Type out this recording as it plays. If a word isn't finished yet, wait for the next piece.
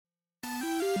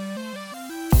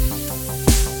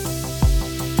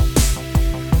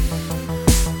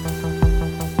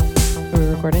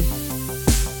Recording.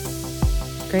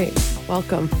 Great.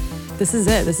 Welcome. This is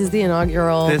it. This is the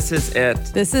inaugural. This is it.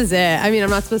 This is it. I mean, I'm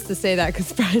not supposed to say that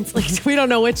because Brian's like, we don't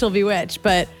know which will be which,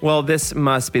 but. Well, this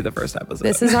must be the first episode.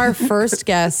 This is our first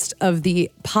guest of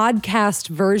the podcast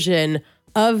version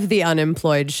of The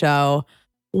Unemployed Show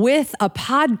with a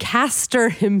podcaster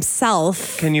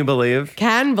himself. Can you believe?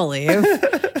 Can believe.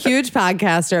 Huge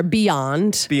podcaster.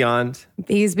 Beyond.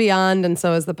 He's beyond, and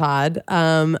so is the pod.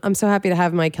 I'm so happy to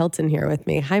have Mike Hilton here with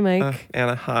me. Hi, Mike.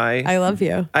 Anna, hi. I love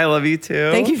you. I love you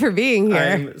too. Thank you for being here.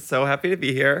 I'm so happy to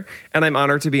be here, and I'm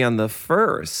honored to be on the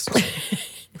first.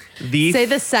 Say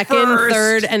the second,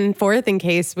 third, and fourth in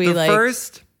case we the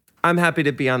first. I'm happy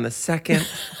to be on the second.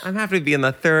 I'm happy to be in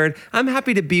the third. I'm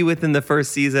happy to be within the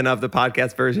first season of the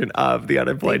podcast version of The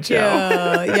Unemployed Show.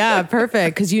 Yeah,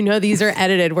 perfect. Because you know these are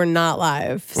edited. We're not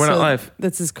live. We're not live.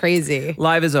 This is crazy.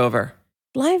 Live is over.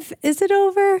 Live, is it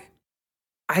over?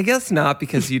 I guess not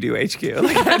because you do HQ.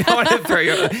 Like, I don't want to throw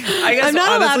you. I guess I'm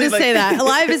not honestly, allowed to say that.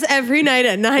 Live is every night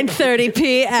at 9:30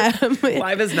 p.m.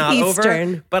 Live is not Eastern.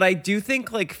 over. But I do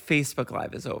think like Facebook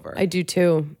Live is over. I do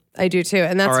too. And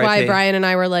that's R.I.P. why Brian and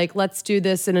I were like, let's do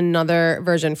this in another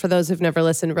version. For those who've never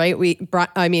listened, right?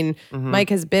 Mike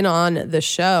has been on the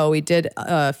show. We did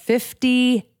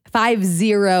 50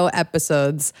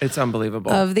 episodes. It's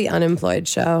unbelievable. Of The Unemployed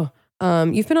Show.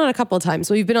 You've been on a couple of times.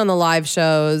 So you've been on the live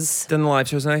shows. Done the live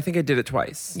shows, and I think I did it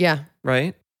twice. Yeah.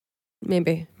 Right?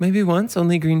 Maybe once,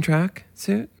 only green track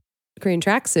suit. Green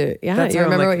tracksuit. Yeah. That's you how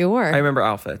I'm remember like- what you wore. I remember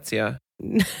outfits, yeah.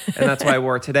 And that's why I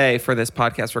wore today for this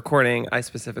podcast recording. I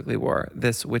specifically wore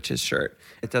this witch's shirt.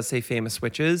 It does say famous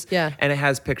witches. Yeah. And it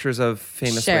has pictures of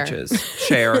famous Cher. witches.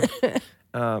 Cher.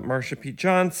 Marsha P.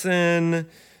 Johnson.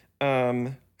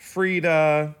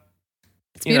 Frida.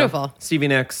 It's beautiful. Stevie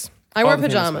Nicks. I all wear the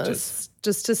famous pajamas witches.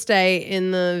 just to stay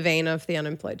in the vein of The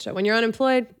Unemployed Show. When you're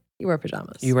unemployed, you wear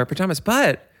pajamas. You wear pajamas,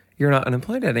 but you're not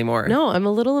unemployed anymore. No, I'm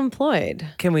a little employed.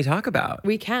 Can we talk about?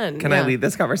 We can. Can I lead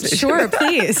this conversation? Sure,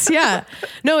 please. Yeah.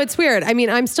 No, it's weird. I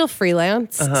mean, I'm still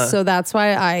freelance. So that's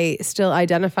why I still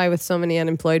identify with so many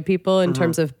unemployed people in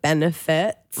terms of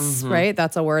benefits, right?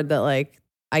 That's a word that like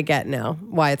I get now,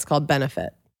 why it's called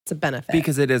benefit. It's a benefit.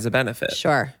 Because it is a benefit.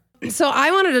 Sure. So I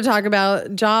wanted to talk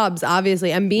about jobs,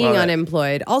 obviously, and being Love it.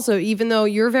 unemployed. Also, even though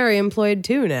you're very employed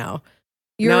too now.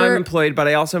 Now I'm employed, but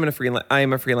I also am I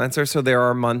am a freelancer, so there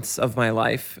are months of my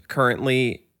life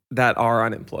currently that are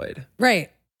unemployed. Right.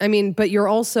 I mean, but you're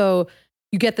also,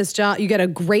 you get this job, you get a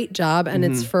great job, and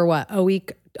it's for what, a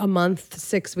week, a month,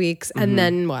 6 weeks, and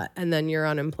then what? And then you're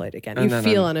unemployed again. And you then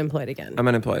feel unemployed again. I'm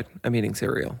unemployed. I'm eating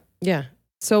cereal. Yeah.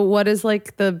 So what is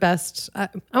like the best, I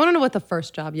want to know what the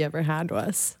first job you ever had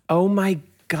was. Oh my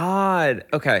God.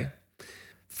 Okay.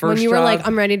 When you were job, like,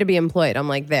 I'm ready to be employed. I'm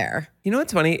like, there. You know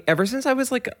what's funny? Ever since I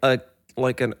was like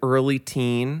an early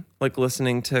teen, like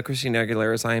listening to Christina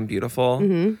Aguilera's I Am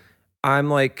Beautiful, I'm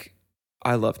like,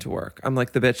 I love to work. I'm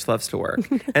like, the bitch loves to work.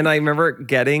 And I remember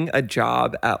getting a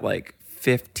job at like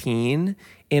 15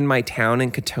 in my town in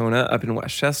Katona up in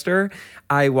Westchester.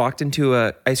 I walked into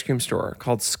a ice cream store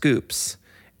called Scoops.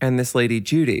 And this lady,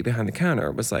 Judy, behind the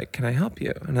counter was like, can I help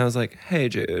you? And I was like, hey,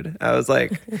 Jude. I was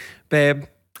like, babe,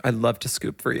 I'd love to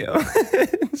scoop for you. Wow.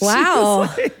 She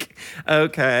was like,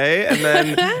 okay. And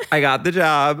then I got the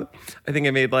job. I think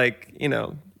I made like,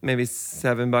 maybe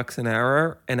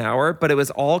 $7 an hour, but it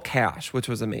was all cash, which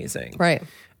was amazing. Right.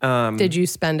 Did you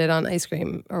spend it on ice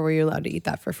cream or were you allowed to eat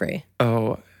that for free?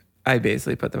 Oh, I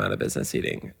basically put them out of business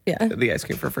eating the ice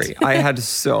cream for free. I had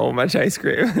so much ice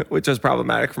cream, which was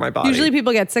problematic for my body. Usually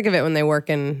people get sick of it when they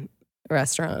work in a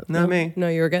restaurant. Not me. No,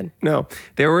 you were good. No,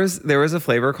 there was a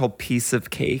flavor called piece of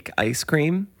cake ice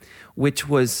cream, which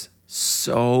was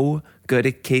so good.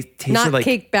 It tasted Not like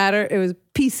cake batter. It was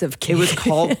piece of cake. It was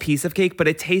called piece of cake, but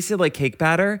it tasted like cake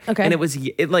batter. Okay. And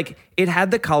it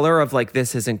had the color of like,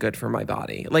 this isn't good for my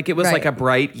body. Like it was Right. like a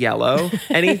bright yellow.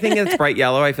 Anything that's bright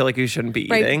yellow, I feel like you shouldn't be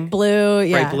eating. Bright blue.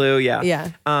 Yeah. Bright blue. Yeah.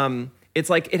 Yeah. It's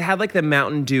like, it had like the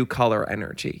Mountain Dew color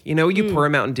energy. You know, you pour a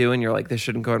Mountain Dew and you're like, this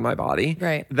shouldn't go in my body.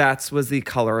 Right. Was the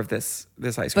color of this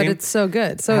ice cream. But it's so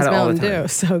good. So I is had it all the Mountain Dew. time.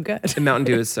 So good. And Mountain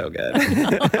Dew is so good.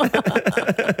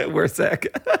 We're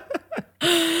sick.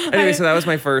 Anyway, so that was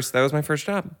my first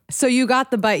job. So you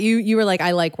got the bite. You were like,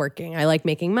 I like working. I like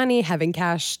making money, having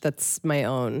cash. That's my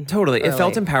own. Totally. It early.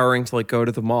 felt empowering to like go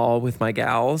to the mall with my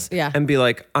gals and be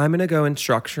like, I'm going to go in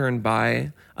Structure and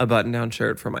buy a button-down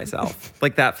shirt for myself.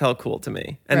 Like that felt cool to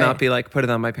me and Right. not be like, put it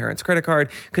on my parents' credit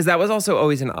card. Because that was also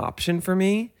always an option for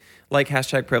me, like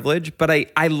 #privilege. But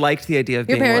I liked the idea of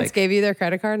Your being parents like, gave you their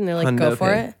cret card and they're like, Hundo go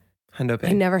for pay. it. Hundo pay.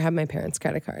 I never had my parents'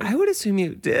 credit card. I would assume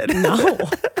you did. No.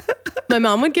 My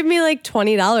mom would give me like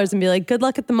 $20 and be like, good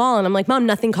luck at the mall. And I'm like, Mom,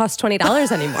 nothing costs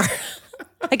 $20 anymore.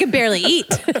 I could barely eat.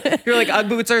 You're like, Ugg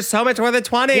boots are so much more than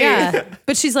 20. Yeah.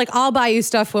 But she's like, I'll buy you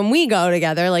stuff when we go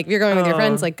together. Like, if you're going with your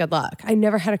friends, like, good luck. I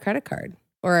never had a credit card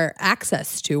or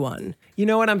access to one. You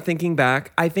know what, I'm thinking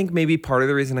back? I think maybe part of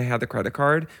the reason I had the credit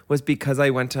card was because I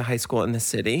went to high school in the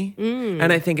city.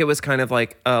 And I think it was kind of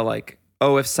like,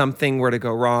 oh, if something were to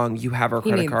go wrong, you have our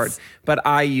credit card. But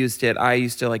I used it. I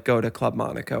used to like go to Club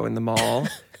Monaco in the mall.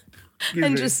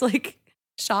 And just like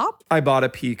shop? I bought a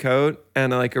pea coat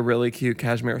and like a really cute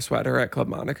cashmere sweater at Club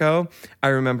Monaco. I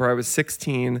remember I was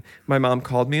 16. My mom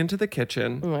called me into the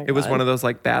kitchen. Oh it was one of those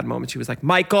like bad moments. She was like,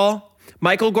 Michael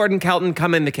Gordon Kelton,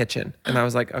 come in the kitchen. And I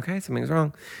was like, okay, something's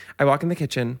wrong. I walk in the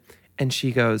kitchen and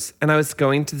she goes, and I was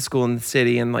going to the school in the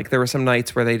city and like there were some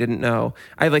nights where they didn't know.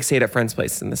 I like stayed at friends'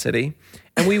 places in the city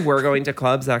and we were going to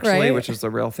clubs actually, Right. which was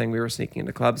the real thing. We were sneaking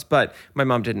into clubs, but my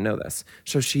mom didn't know this.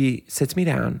 So she sits me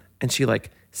down and she like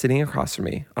sitting across from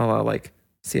me, a la like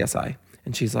CSI.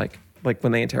 And she's like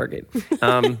when they interrogate.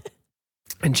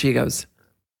 And she goes,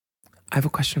 I have a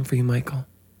question for you, Michael.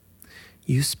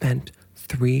 You spent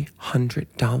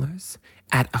 $300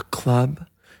 at a club,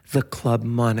 the Club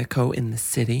Monaco in the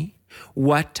city.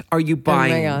 What are you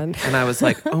buying? Oh my God. And I was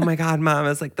like, oh my God, Mom. I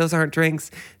was like, those aren't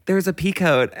drinks. There's a pea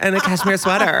coat and a cashmere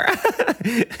sweater.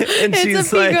 And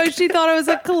It's a Pico. She thought it was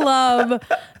a club.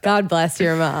 God bless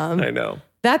your mom. I know.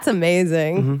 That's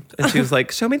amazing. And she was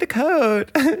like, show me the coat.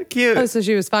 Cute. Oh, so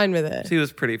she was fine with it. She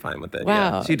was pretty fine with it.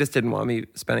 Wow. Yeah. She just didn't want me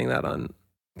spending that on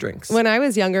drinks. When I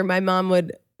was younger, my mom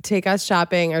would take us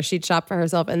shopping or she'd shop for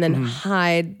herself and then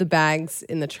hide the bags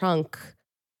in the trunk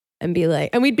and be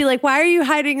like, and we'd be like, why are you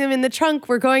hiding them in the trunk?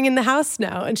 We're going in the house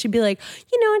now. And she'd be like,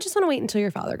 I just want to wait until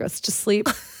your father goes to sleep.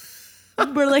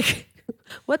 We're like,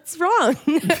 what's wrong?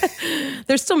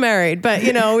 They're still married, but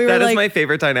we were that like, is my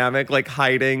favorite dynamic, like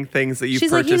hiding things that you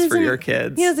she's like, purchased for your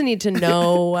kids. He doesn't need to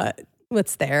know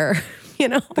what's there,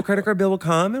 The credit card bill will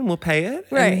come and we'll pay it.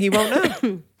 Right. And he won't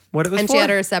know what it was And for. she had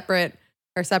her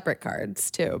separate cards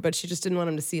too, but she just didn't want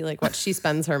him to see like what she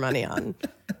spends her money on.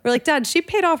 We're like, Dad, she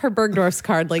paid off her Bergdorf's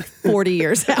card like 40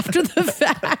 years after the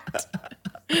fact.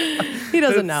 He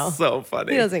doesn't know. So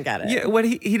funny. He doesn't get it. Yeah, what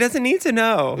he doesn't need to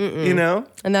know,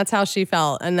 And that's how she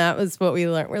felt. And that was what we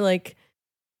learned. We're like,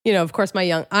 of course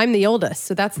I'm the oldest.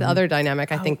 So that's the other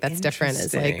dynamic I think that's different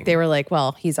is like, they were like,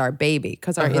 well, he's our baby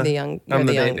because aren't you you're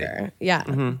the younger. Baby.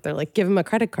 Yeah. They're like, give him a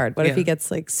credit card. What if he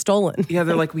gets like stolen? Yeah,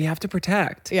 they're like, we have to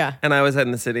protect. Yeah. And I was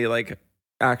in the city like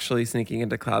actually sneaking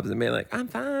into clubs and being like, I'm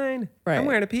fine. Right. I'm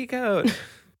wearing a pea coat.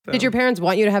 So. Did your parents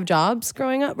want you to have jobs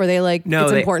growing up? Were they like, no,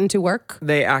 it's important to work?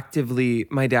 They actively,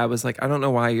 my dad was like, I don't know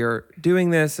why you're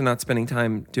doing this and not spending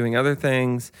time doing other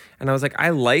things. And I was like, I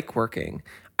like working.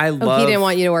 He didn't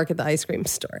want you to work at the ice cream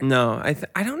store. No,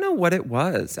 I don't know what it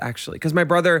was actually, because my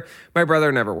brother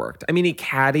never worked. I mean, he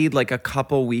caddied like a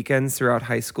couple weekends throughout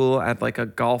high school at like a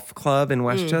golf club in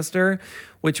Westchester,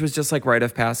 which was just like rite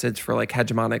of passage for like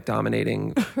hegemonic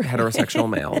dominating heterosexual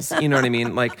males. You know what I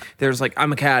mean? Like there's like,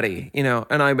 I'm a caddy,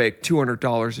 and I make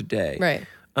 $200 a day.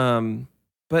 Right.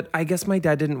 But I guess my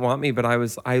dad didn't want me, but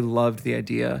I loved the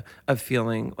idea of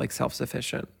feeling like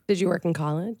self-sufficient. Did you work in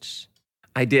college?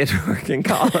 I did work in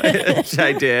college.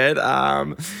 I did.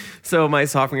 So my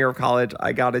sophomore year of college,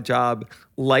 I got a job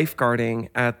lifeguarding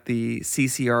at the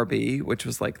CCRB, which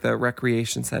was like the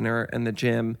recreation center and the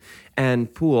gym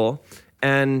and pool.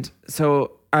 And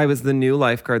so I was the new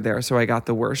lifeguard there. So I got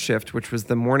the worst shift, which was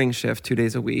the morning shift 2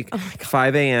 days a week,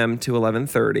 5 a.m. to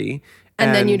 11:30.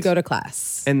 And then you'd go to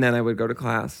class. And then I would go to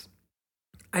class.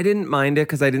 I didn't mind it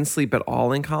because I didn't sleep at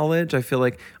all in college. I feel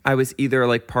like I was either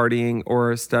like partying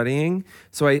or studying.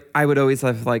 So I would always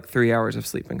have like 3 hours of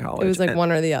sleep in college. It was like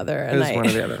one or the other. It was one or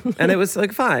the other. And it was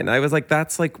like fine. I was like,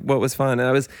 that's like what was fun. And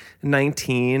I was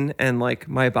 19 and like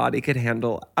my body could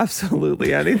handle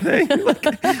absolutely anything. Like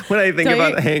when I think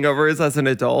about hangovers as an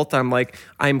adult, I'm like,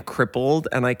 I'm crippled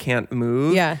and I can't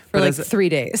move. Yeah, for like 3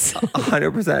 days.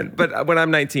 100%. But when I'm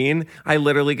 19, I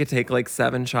literally could take like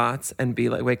 7 shots and be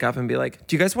like, wake up and be like,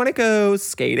 do you guys want to go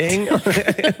skating?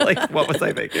 Like, what was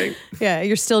I thinking? Yeah,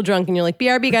 you're still drunk and you're like,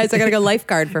 BRB guys, I gotta go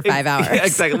lifeguard for 5 hours.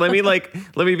 Exactly.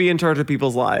 Let me be in charge of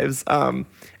people's lives.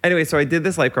 Anyway, so I did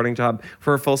this lifeguarding job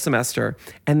for a full semester.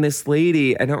 And this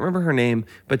lady, I don't remember her name,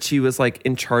 but she was like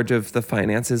in charge of the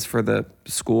finances for the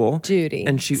school. Judy.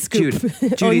 And Judy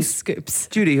Scoops.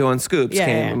 Judy, who on Scoops, came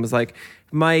yeah. and was like,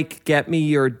 Mike, get me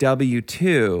your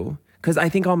W-2. Because I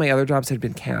think all my other jobs had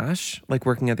been cash, like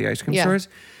working at the ice cream stores.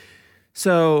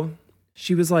 So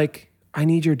she was like, I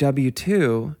need your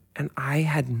W-2. And I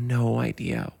had no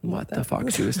idea what the fuck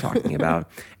she was talking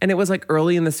about. And it was like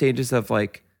early in the stages of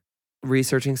like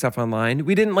researching stuff online.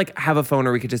 We didn't like have a phone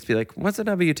where we could just be like, what's a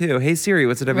W-2? Hey Siri,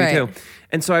 what's a W-2? Right.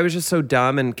 And so I was just so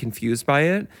dumb and confused by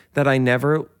it that I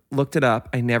never looked it up.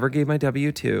 I never gave my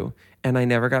W-2 and I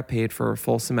never got paid for a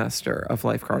full semester of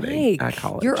lifeguarding Mike, at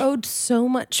college. you're owed so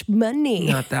much money.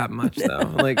 Not that much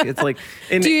though. Like it's like,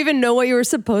 Do you even know what you were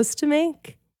supposed to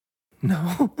make?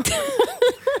 no.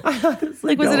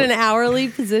 Like, was it an hourly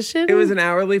position? It was an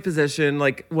hourly position.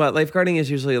 Like what lifeguarding is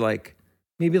usually like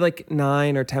maybe like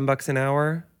 $9 or $10 an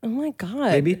hour. Oh my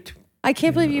God. Maybe I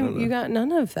can't believe you got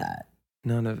none of that.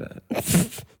 none of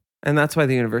it. And that's why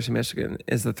the University of Michigan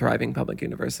is the thriving public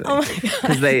university. Oh my God.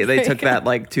 Because they took that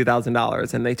like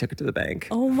 $2,000 and they took it to the bank.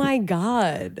 Oh my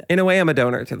God. In a way, I'm a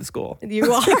donor to the school.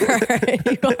 You are.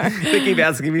 You are. They keep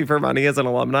asking me for money as an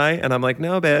alumni, and I'm like,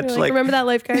 no, bitch. Like, remember that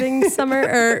lifeguarding summer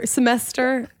or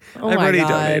semester? Oh I've my already God.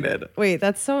 donated. Wait,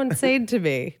 that's so insane to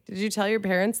me. Did you tell your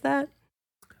parents that?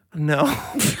 No.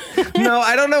 No,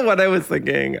 I don't know what I was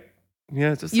thinking.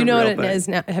 Yeah, it's just You a know real what it thing. is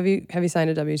now. Have you signed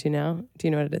a W-2 now? Do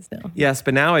you know what it is now? Yes,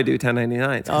 but now I do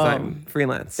 1099s because Oh. I'm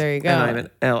freelance. There you go. And I'm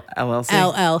an LLC.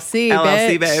 LLC,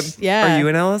 LLC, bitch. babe. Yeah. Are you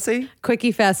an LLC?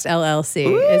 Quickie Fest LLC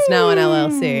is now an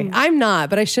LLC. I'm not,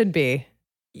 but I should be.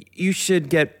 You should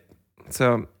get,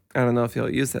 so I don't know if you'll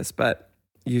use this, but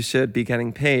you should be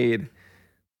getting paid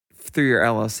through your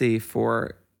LLC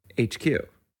for HQ.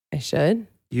 I should.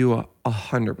 You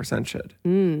 100% should.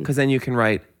 Mm. Because then you can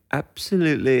write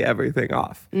absolutely everything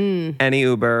off. Any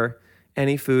Uber,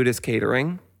 any food is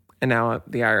catering. And now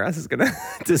the IRS is going to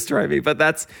destroy me. But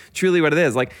that's truly what it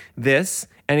is. Like this,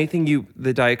 anything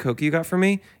the Diet Coke you got from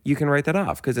me, you can write that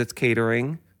off because it's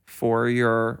catering for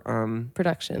your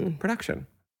Production. production.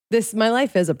 My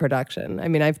life is a production. I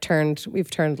mean, we've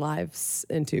turned lives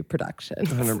into production.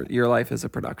 100%. Your life is a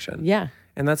production. Yeah.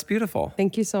 And that's beautiful.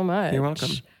 Thank you so much. You're welcome.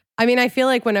 I mean, I feel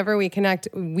like whenever we connect,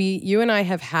 you and I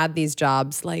have had these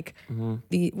jobs. Like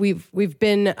we've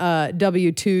been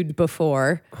W-2'd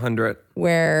before, 100.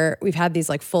 where we've had these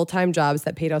like full-time jobs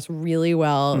that paid us really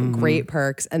well, great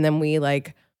perks, and then we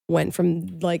like went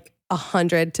from like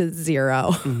 100 to 0,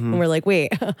 and we're like,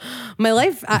 wait, my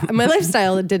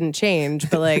lifestyle didn't change,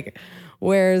 but like,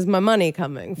 where's my money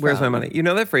coming from? Where's my money? You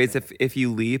know that phrase, if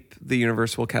you leap, the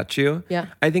universe will catch you? Yeah.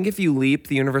 I think if you leap,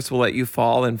 the universe will let you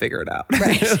fall and figure it out.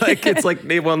 Right. Like it's like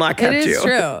they will not catch It you. is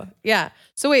true. Yeah.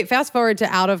 So wait, fast forward to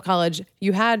out of college.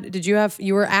 You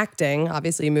were acting.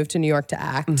 Obviously, you moved to New York to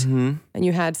act, and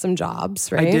you had some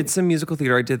jobs, right? I did some musical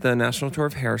theater. I did the national tour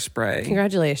of Hairspray.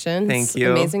 Congratulations. Thank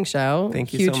you. Amazing show.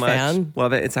 Thank you Huge so much. fan.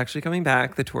 Love it. It's actually coming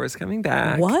back. The tour is coming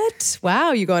back. What?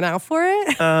 Wow, you going out for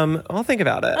it? I'll think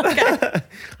about it. Okay.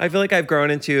 I feel like I've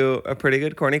grown into a pretty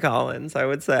good Corny Collins, I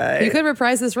would say. You could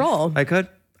reprise this role. I could.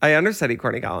 I understudied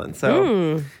Corny Collins,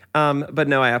 so. But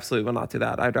no, I absolutely will not do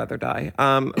that. I'd rather die.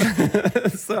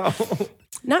 So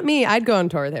Not me. I'd go on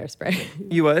tour with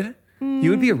Hairspray. you would? You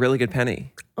would be a really good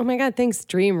Penny. Oh my God, thanks.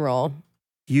 Dream role.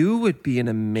 You would be an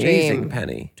amazing Dream.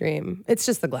 Penny. Dream. It's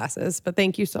just the glasses, but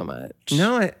thank you so much.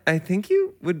 No, I think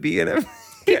you would be an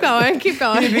Keep going. Keep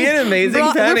going. You'd be an amazing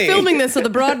We're Penny. filming this so the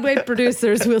Broadway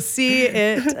producers will see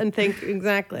it and think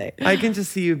exactly. I can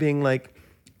just see you being like,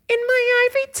 in my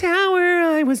ivory tower,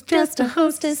 I was just a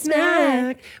hostess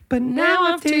snack, but now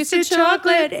I've tasted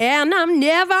chocolate. and I'm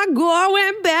never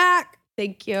going back.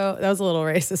 Thank you. That was a little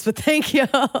racist, but thank you.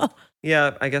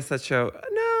 Yeah, I guess that show.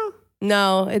 No,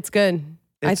 No, it's good.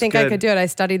 I It's think I good. could do it. I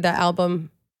studied the album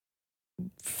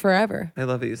forever. I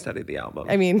love that you studied the album.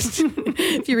 I mean,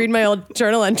 if you read my old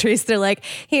journal entries, they're like,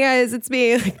 hey guys, it's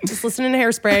me. Like, just listening to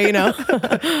Hairspray, you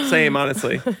know? Same,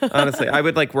 honestly. Honestly, I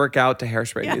would like work out to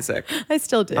Hairspray music I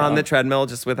still do. on the treadmill,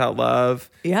 just without love.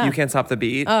 Yeah. You can't stop the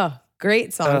beat. Oh,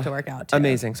 great song to work out to.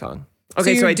 Amazing song. So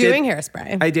Okay, you're I doing did,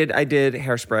 Hairspray. I did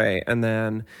Hairspray, and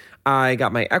then I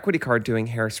got my equity card doing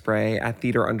Hairspray at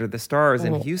Theater Under the Stars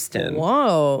in Houston.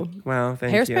 Whoa. Wow,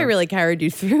 thank you. Hairspray really carried you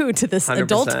through to this 100%.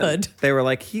 adulthood. They were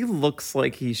like, he looks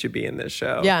like he should be in this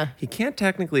show. Yeah. He can't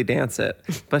technically dance it,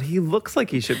 but he looks like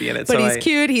he should be in it. But so he's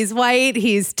cute, he's white,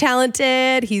 he's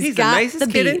talented, He's the got nicest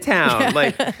the kid in beat. town. Yeah.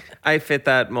 Like, I fit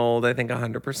that mold, I think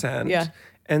 100%. Yeah.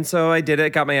 And so I did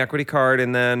it, got my equity card,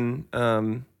 and then,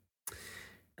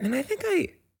 and I think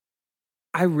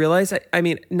I realized, I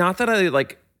mean, not that I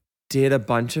like did a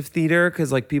bunch of theater,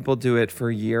 because like people do it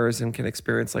for years and can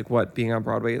experience like what being on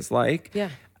Broadway is like. Yeah.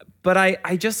 But I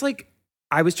just like,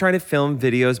 I was trying to film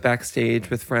videos backstage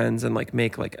with friends and like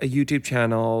make like a YouTube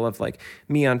channel of like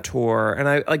me on tour. And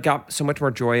I like got so much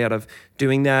more joy out of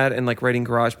doing that and like writing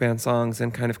GarageBand songs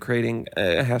and kind of creating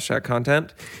hashtag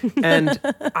content. And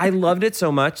I loved it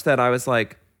so much that I was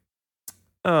like,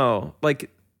 oh, like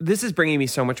this is bringing me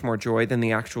so much more joy than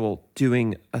the actual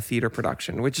doing a theater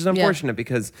production, which is unfortunate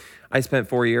because I spent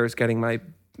 4 years getting my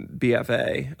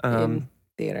BFA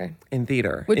in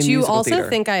theater. Which in you musical also theater.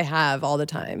 think I have all the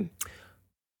time.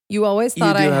 You always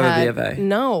thought do I have had a BFA.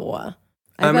 No.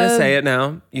 I'm going to say it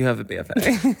now. You have a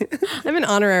BFA. I'm an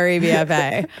honorary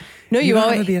BFA. No, You you don't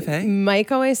always have a BFA?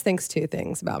 Mike always thinks two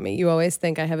things about me. You always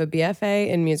think I have a BFA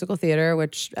in musical theater,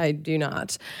 which I do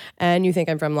not. And you think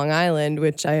I'm from Long Island,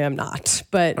 which I am not.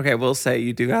 But Okay, we'll say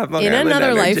you do have Long in Island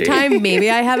another energy. lifetime, maybe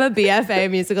I have a BFA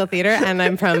in musical theater and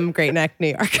I'm from Great Neck, New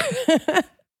York.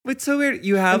 It's so weird.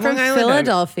 You have I'm from Long Island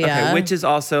Philadelphia. Okay, which is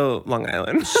also Long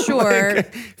Island. Sure.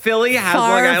 Like, Philly has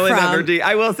Far Long Island from. energy.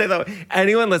 I will say though,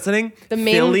 anyone listening,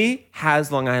 Philly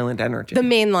has Long Island energy. The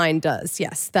main line does.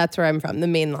 Yes, that's where I'm from. The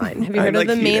main line. Have you heard I'm, of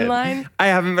the like, main heated. line? I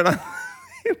haven't been on.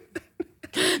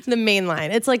 The main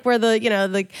line. It's like where the,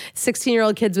 like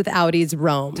 16-year-old kids with Audis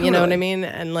roam. You know what I mean?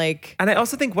 And like, And I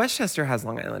also think Westchester has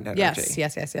Long Island energy.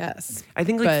 yes. I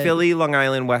think like But- Philly, Long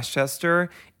Island, Westchester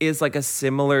is like a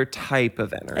similar type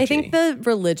of energy. I think the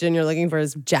religion you're looking for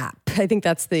is Jap. I think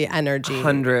that's the energy.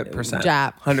 100%.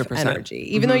 Jap 100%.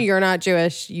 energy. Even though you're not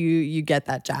Jewish, you get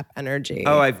that Jap energy.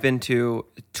 Oh, I've been to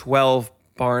 12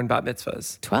 bar and bat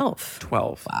mitzvahs. 12.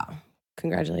 12. Wow.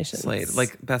 Congratulations. Slayed.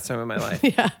 Like best time of my life.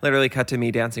 Yeah. Literally cut to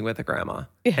me dancing with a grandma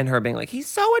and her being like, he's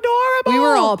so adorable. We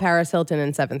were all Paris Hilton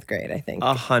in 7th grade, I think.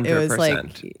 100%. It was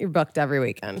like you're booked every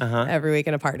weekend. Every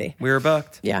weekend a party. We were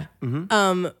booked. Yeah.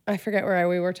 I forget where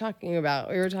we were talking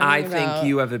about. We were talking I about. think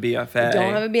you have a BFA. I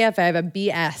don't have a BFA. I have a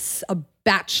BS, a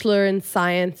Bachelor in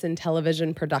Science in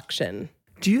Television Production.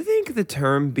 Do you think the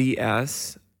term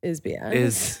BS Is BS.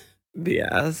 is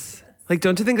BS? Like,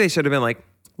 don't you think they should have been like,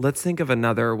 let's think of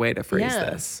another way to phrase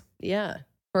this? Yeah,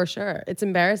 for sure. It's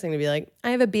embarrassing to be like,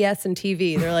 I have a BS in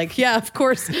TV. They're like, yeah, of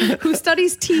course. Who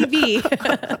studies TV?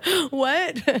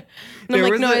 What? And I'm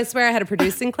like, no, I swear I had a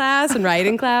producing class and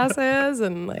writing classes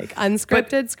and like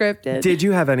unscripted, scripted. Did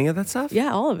you have any of that stuff?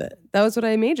 Yeah, all of it. That was what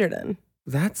I majored in.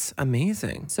 That's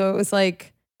amazing. So it was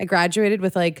like, I graduated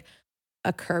with like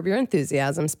a Curb Your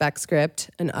Enthusiasm spec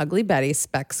script, an Ugly Betty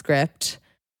spec script,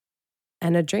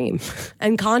 and a dream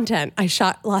and content. I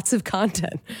shot lots of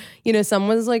content. Some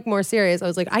was like more serious. I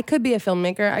was like, I could be a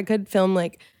filmmaker. I could film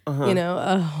like,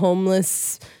 a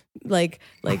homeless like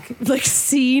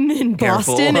scene in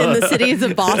Careful. Boston, in the cities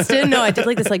of Boston. No, I did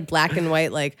like this like black and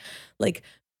white like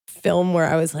film where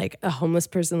I was like a homeless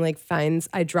person like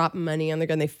I drop money on the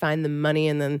ground, they find the money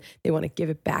and then they want to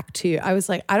give it back to you. I was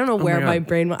like, I don't know where my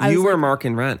brain was. You were like, Mark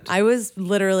and Rent. I was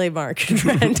literally Mark and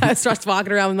Rent. I was just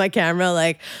walking around with my camera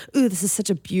like, ooh, this is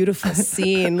such a beautiful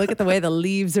scene. Look at the way the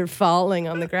leaves are falling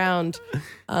on the ground.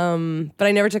 But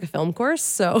I never took a film course,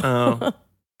 so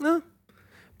No.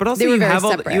 But also They were you very have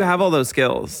separate. you have all those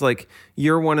skills. Like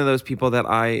you're one of those people that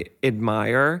I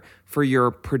admire for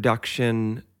your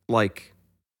production, like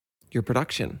your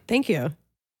production. Thank you.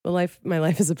 Well, my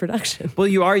life is a production. Well,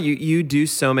 you do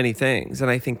so many things, and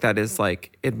I think that is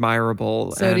like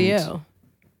admirable. So do you.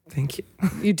 Thank you.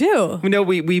 You do. No,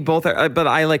 we both are, but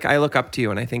I look up to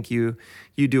you, and I think you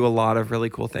do a lot of really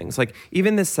cool things. Like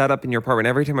even this setup in your apartment.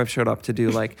 Every time I've showed up to do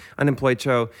like Unemployed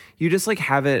show, you just like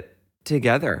have it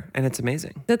together, and it's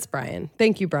amazing. That's Brian.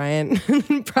 Thank you, Brian.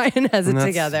 Brian has it That's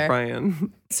together.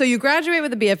 Brian. So you graduate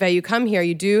with a BFA, you come here,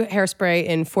 you do Hairspray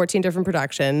in 14 different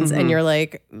productions, and you're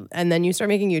like, and then you start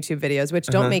making YouTube videos, which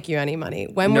don't make you any money.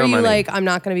 When No were you money. like, I'm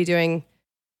not going to be doing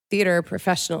theater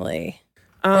professionally?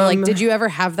 Or like, did you ever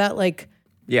have that like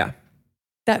Yeah.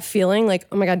 that feeling like,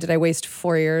 oh my God, did I waste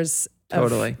 4 years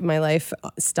Totally. of my life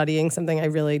studying something I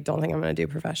really don't think I'm going to do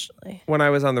professionally? When I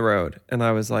was on the road and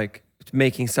I was like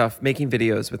making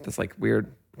videos with this like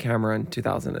weird camera in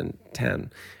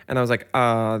 2010, and I was like,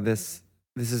 this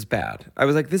is bad. I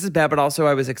was like, this is bad, but also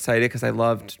I was excited because I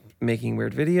loved making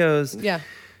weird videos. Yeah.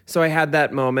 So I had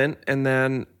that moment, and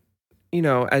then,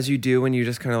 as you do when you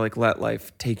just kind of like let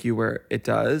life take you where it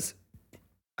does,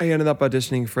 I ended up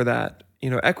auditioning for that,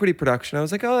 equity production. I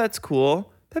was like, oh, that's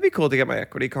cool. That'd be cool to get my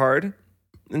equity card.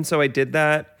 And so I did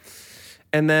that.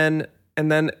 And then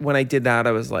when I did that,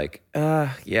 I was like,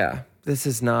 yeah, this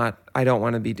is not, I don't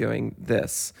want to be doing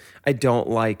this. I don't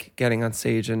like getting on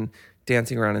stage and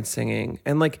dancing around and singing.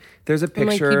 And like, there's a I'm like,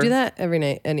 picture. you do that every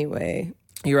night anyway.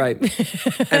 You're right.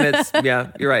 And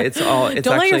you're right. It's Don't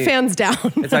actually, let your fans down.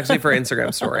 it's actually for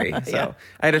Instagram story. So Yeah.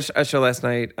 I had a show last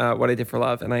night, What I Did for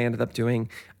Love, and I ended up doing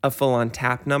a full-on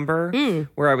tap number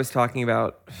where I was talking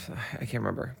about, I can't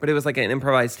remember, but it was like an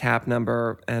improvised tap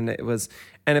number, and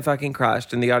it fucking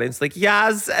crushed. And the audience like,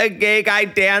 yes, a gay guy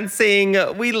dancing.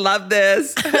 We love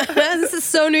this. This is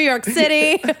so New York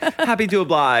City. Happy to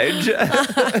oblige.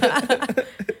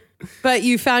 But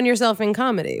you found yourself in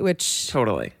comedy, which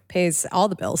Totally. pays all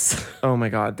the bills. Oh my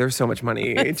God. There's so much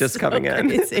money just coming in.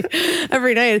 Crazy.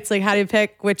 Every night, it's like, how do you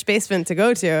pick which basement to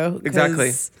go to? 'Cause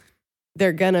Exactly.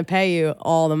 they're going to pay you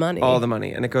all the money. All the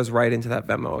money. And it goes right into that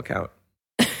Venmo account.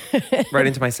 Right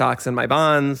into my stocks and my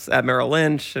bonds at Merrill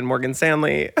Lynch and Morgan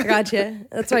Stanley. I gotcha.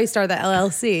 That's why you started that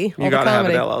LLC. You got to have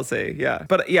an LLC. Yeah.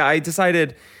 But yeah, I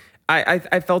decided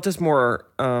I felt just more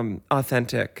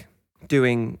authentic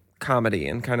doing comedy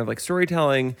and kind of like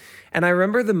storytelling. And I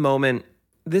remember the moment,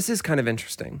 this is kind of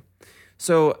interesting.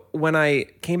 So when I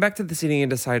came back to the city and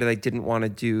decided I didn't want to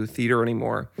do theater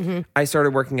anymore, I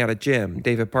started working at a gym,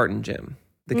 David Barton Gym,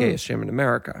 the gayest gym in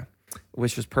America,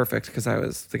 which was perfect because I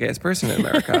was the gayest person in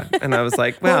America. And I was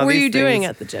like, wow. What were you doing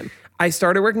at the gym? I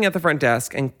started working at the front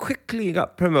desk and quickly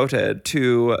got promoted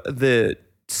to the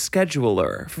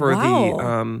scheduler for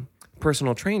the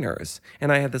personal trainers.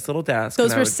 And I had this little desk.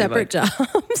 Those were separate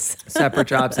jobs. Separate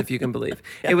jobs, if you can believe.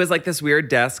 Yeah. It was like this weird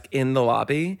desk in the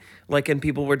lobby, like, and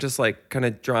people were just like kind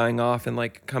of drying off and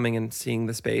like coming and seeing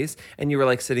the space. And you were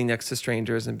like sitting next to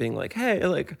strangers and being like, hey,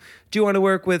 like, do you want to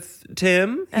work with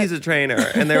Tim? He's a trainer.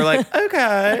 And they were like,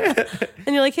 okay.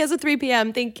 And you're like, he has a 3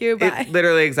 p.m. Thank you. Bye.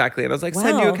 Literally, exactly. And I was like,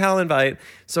 send you a cal invite.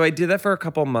 So I did that for a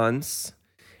couple months.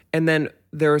 And then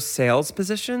there were sales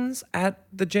positions at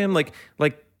the gym, like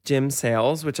gym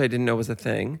sales, which I didn't know was a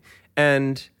thing.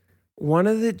 And one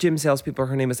of the gym salespeople,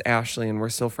 her name is Ashley, and we're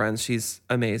still friends. She's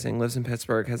amazing, lives in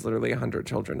Pittsburgh, has literally 100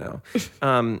 children now.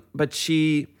 But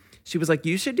she was like,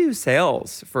 you should do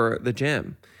sales for the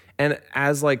gym. And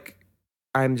as like,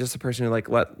 I'm just a person who like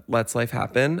lets life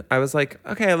happen. I was like,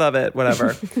 okay, I love it,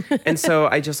 whatever. And so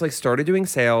I just like started doing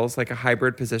sales, like a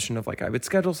hybrid position of like, I would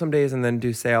schedule some days and then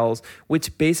do sales,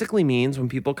 which basically means when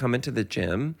people come into the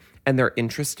gym and they're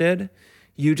interested,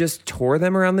 you just tour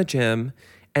them around the gym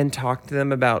and talk to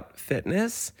them about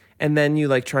fitness. And then you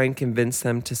like try and convince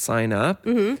them to sign up.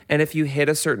 And if you hit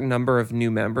a certain number of new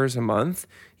members a month,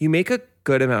 you make a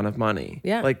good amount of money.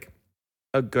 Yeah. Like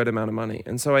a good amount of money.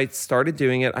 And so I started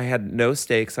doing it. I had no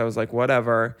stakes. I was like,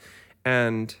 whatever.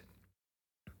 And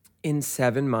in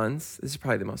 7 months, this is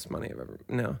probably the most money I've ever,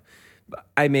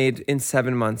 in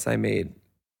 7 months, I made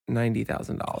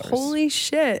 $90,000. Holy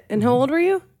shit. And how old were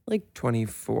you? Like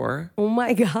 24. Oh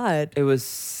my God. It was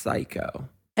psycho.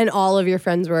 And all of your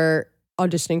friends were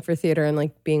auditioning for theater and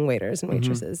like being waiters and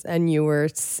waitresses. And you were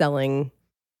selling.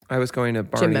 I was going to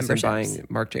Barney's and buying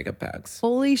Marc Jacob bags.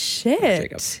 Holy shit. Marc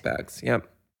Jacob bags. Yep.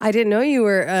 I didn't know you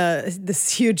were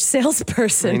this huge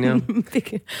salesperson.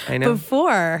 I know.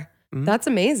 Before. That's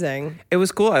amazing. It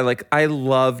was cool. I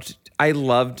loved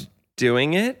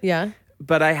doing it. Yeah.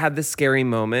 But I had this scary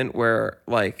moment where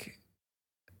like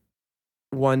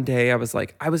one day I was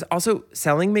also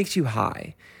selling makes you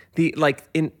high.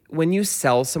 When you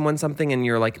sell someone something and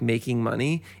you're like making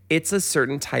money, it's a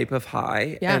certain type of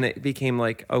high. Yeah. And it became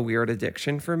like a weird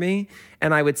addiction for me.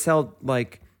 And I would sell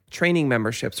like training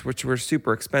memberships, which were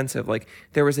super expensive. Like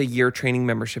there was a year training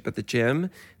membership at the gym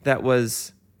that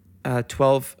was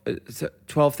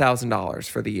 $12,000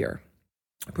 for the year,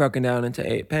 broken down into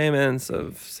 8 payments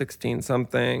of 16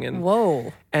 something. And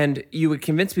whoa. And you would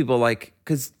convince people like,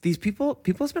 because these people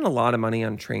spend a lot of money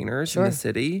on trainers in the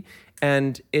city.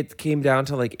 And it came down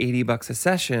to like $80 a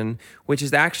session, which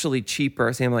is actually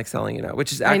cheaper. See, I'm like selling it out,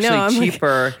 which is actually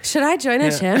cheaper. Like, should I join a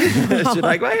gym? Should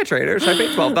I buy a trainer? Should I pay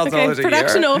 $12,000 a year?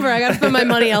 Production over. I got to spend my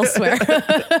money elsewhere.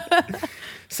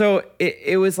 So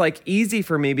it was like easy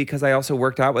for me because I also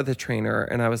worked out with a trainer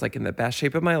and I was like in the best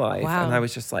shape of my life. Wow. And I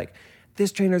was just like,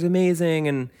 this trainer's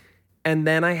amazing. And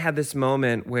then I had this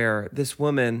moment where this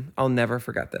woman, I'll never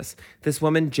forget this. This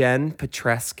woman, Jen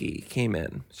Petresky, came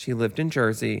in. She lived in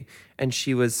Jersey and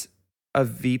she was a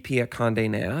VP at Condé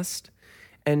Nast.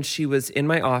 And she was in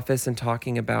my office and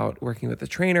talking about working with a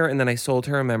trainer. And then I sold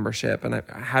her a membership and I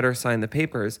had her sign the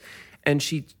papers. And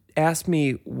she asked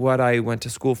me what I went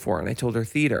to school for. And I told her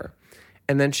theater.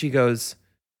 And then she goes,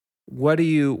 what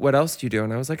else do you do?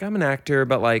 And I was like, I'm an actor,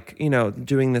 but like,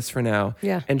 doing this for now.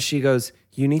 Yeah. And she goes,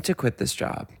 you need to quit this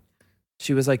job.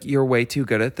 She was like, you're way too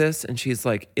good at this. And she's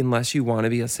like, unless you want to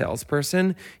be a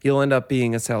salesperson, you'll end up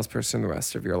being a salesperson the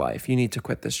rest of your life. You need to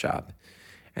quit this job.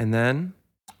 And then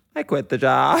I quit the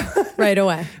job. Right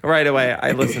away. Right away.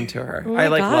 I listened to her. Oh I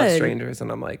like God. love strangers.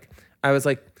 And I was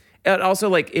like, it also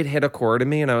like, it hit a chord in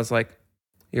me. And I was like,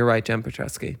 you're right, Jen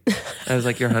Petresky. I was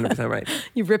like, you're 100% right.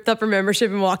 You ripped up her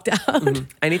membership and walked out.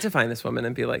 I need to find this woman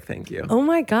and be like, thank you. Oh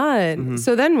my God.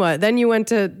 So then what? Then you went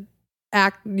to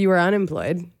act, you were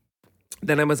unemployed.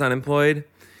 Then I was unemployed.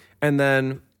 And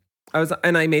then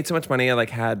I made so much money. I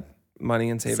like had money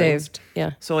in savings. Saved.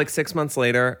 Yeah. So like 6 months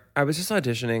later, I was just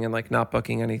auditioning and like not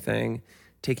booking anything,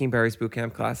 taking Barry's boot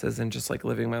camp classes and just like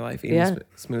living my life, eating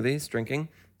smoothies, drinking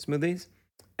smoothies.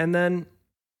 And then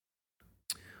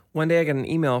one day I got an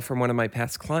email from one of my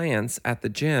past clients at the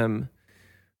gym,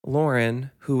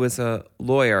 Lauren, who was a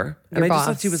lawyer. And I just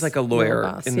thought she was like a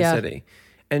lawyer in the city.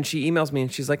 And she emails me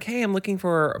and she's like, hey, I'm looking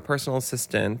for a personal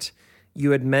assistant.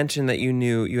 You had mentioned that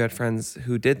you had friends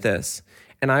who did this.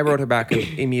 And I wrote her back and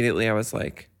immediately I was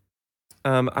like,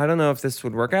 I don't know if this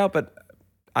would work out, but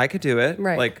I could do it.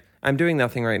 Right. Like, I'm doing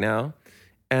nothing right now.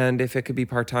 And if it could be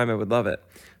part-time, I would love it.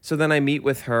 So then I meet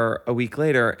with her a week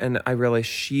later and I realize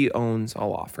she owns a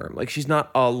law firm. Like, she's not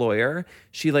a lawyer.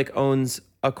 She like owns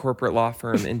a corporate law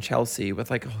firm in Chelsea with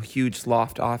like a huge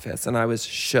loft office. And I was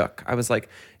shook. I was like,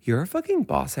 you're a fucking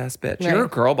boss ass bitch. You're a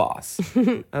girl boss.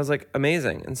 I was like,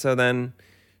 amazing. And so then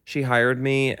she hired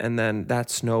me and then that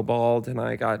snowballed and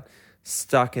I got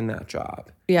stuck in that job.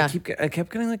 Yeah. I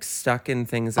kept getting like stuck in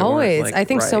things. That Always. like, I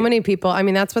think so many people, I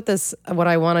mean, that's what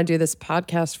I want to do this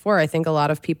podcast for. I think a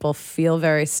lot of people feel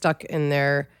very stuck in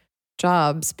their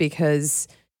jobs because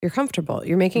you're comfortable.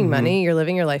 You're making money. You're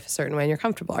living your life a certain way and you're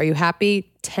comfortable. Are you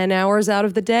happy 10 hours out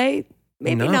of the day?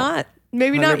 Maybe not.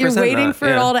 Maybe not. You're waiting for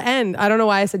it all to end. I don't know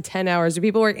why I said 10 hours. Do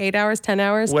people work 8 hours, 10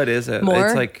 hours? What is it? More?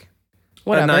 It's like,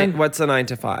 whatever. What's a 9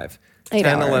 to 5? 8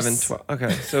 10, hours. 11, 12.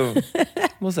 Okay, so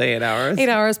we'll say 8 hours. 8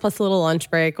 hours plus a little lunch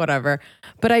break, whatever.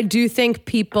 But I do think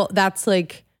that's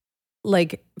like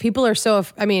people are so,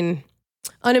 I mean,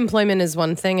 unemployment is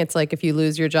one thing. It's like if you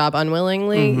lose your job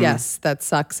unwillingly, yes, that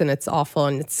sucks and it's awful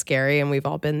and it's scary and we've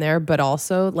all been there. But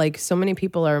also like so many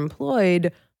people are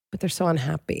employed, but they're so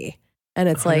unhappy. And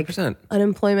it's 100%. Like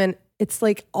unemployment, it's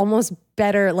like almost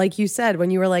better. Like you said, when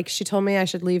you were like, she told me I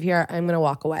should leave here. I'm going to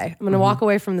walk away. I'm going to walk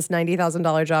away from this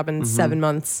 $90,000 job in 7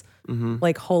 months.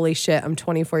 Like, holy shit, I'm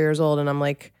 24 years old and I'm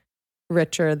like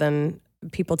richer than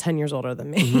people 10 years older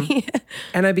than me.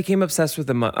 And I became obsessed with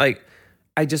the money. Like,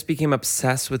 I just became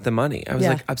obsessed with the money. I was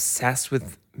like obsessed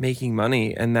with making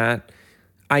money. And that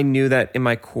I knew that in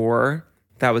my core,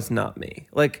 that was not me.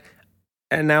 Like,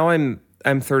 and now I'm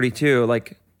 32,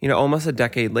 like, you know, almost a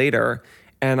decade later.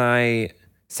 And I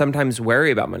sometimes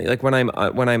worry about money. Like when I'm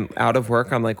out of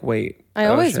work, I'm like, wait. I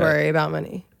always worry about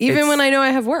money. Even when I know I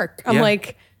have work, I'm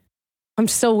like, I'm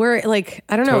still worried. Like,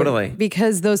 I don't know. Totally.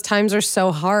 Because those times are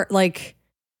so hard. Like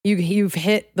you've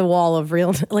hit the wall of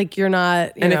real, like you're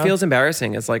not, and it feels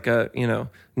embarrassing as like a, you know,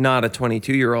 not a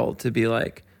 22-year-old to be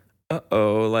like,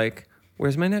 uh-oh, like,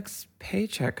 where's my next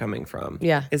paycheck coming from?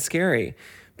 Yeah. It's scary.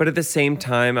 But at the same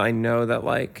time, I know that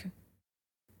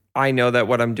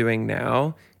what I'm doing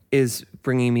now is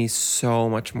bringing me so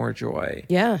much more joy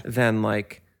than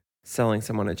like selling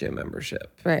someone a gym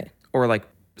membership. Right. Or like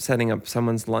setting up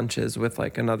someone's lunches with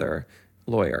like another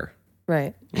lawyer.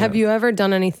 Right. Have you ever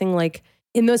done anything like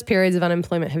in those periods of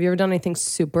unemployment, have you ever done anything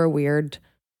super weird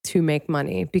to make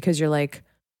money because you're like,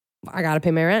 I got to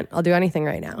pay my rent. I'll do anything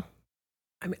right now.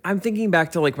 I mean, I'm thinking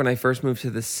back to like when I first moved to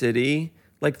the city,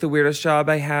 like the weirdest job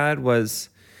I had was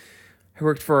I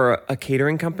worked for a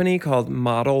catering company called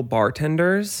Model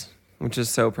Bartenders, which is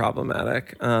so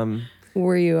problematic.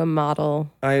 Were you a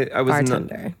model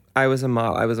bartender? I was a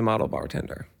model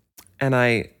bartender.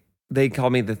 And they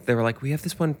called me they were like, we have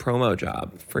this one promo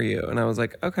job for you. And I was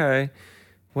like, okay,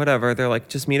 whatever. They're like,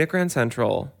 just meet at Grand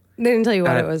Central. They didn't tell you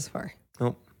what it was for.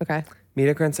 Oh. Okay. Meet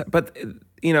at Grand Central. But,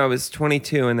 you know, I was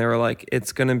 22 and they were like,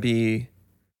 it'll be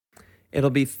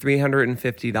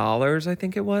 $350, I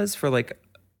think it was, for like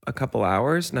a couple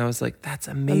hours. And I was like, that's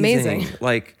amazing.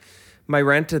 Like my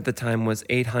rent at the time was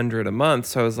 $800 a month.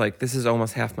 So I was like, this is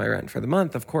almost half my rent for the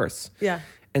month, of course. Yeah.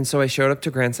 And so I showed up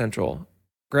to Grand Central.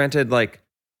 Granted, like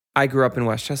I grew up in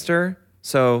Westchester.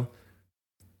 So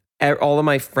all of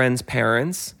my friends'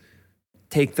 parents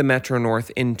take the Metro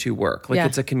North into work. Like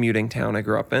it's a commuting town I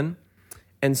grew up in.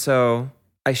 And so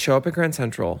I show up at Grand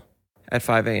Central at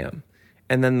 5 a.m.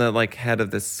 And then the like head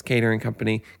of this catering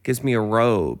company gives me a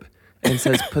robe and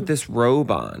says, put this robe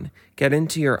on. Get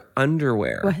into your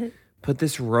underwear. What? Put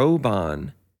this robe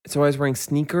on. So I was wearing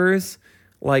sneakers,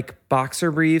 like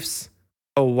boxer briefs,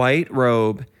 a white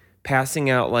robe, passing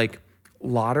out like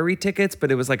lottery tickets,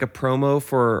 but it was like a promo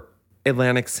for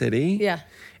Atlantic City. Yeah.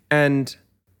 And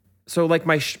so like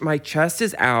my chest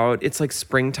is out. It's like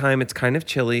springtime. It's kind of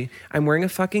chilly. I'm wearing a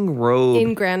fucking robe.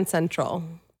 In Grand Central.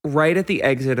 Right at the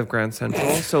exit of Grand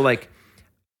Central. So like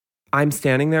I'm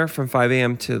standing there from 5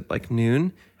 a.m. to like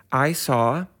noon. I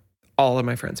saw all of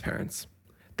my friends' parents.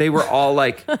 They were all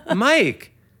like,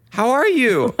 Mike, how are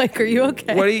you? Like, are you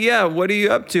okay? What are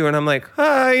you up to? And I'm like,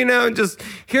 just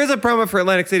here's a promo for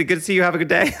Atlantic City. Good to see you. Have a good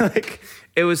day. Like,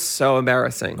 it was so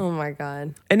embarrassing. Oh my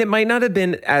God. And it might not have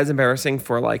been as embarrassing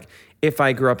for like if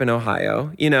I grew up in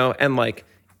Ohio, you know, and like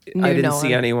Knew I didn't no see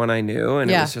one. anyone I knew, and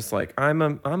it Yeah. was just like I'm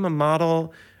a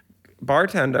model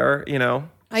bartender, you know.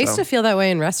 I used to feel that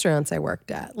way in restaurants I worked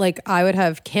at. Like I would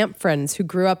have camp friends who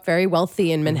grew up very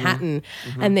wealthy in Manhattan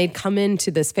and they'd come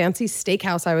into this fancy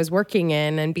steakhouse I was working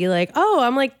in and be like, "Oh,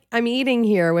 I'm eating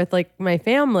here with like my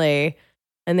family."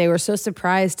 And they were so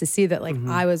surprised to see that like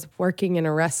I was working in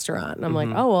a restaurant. And I'm like,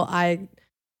 "Oh, well, I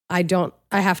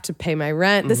have to pay my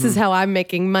rent. This is how I'm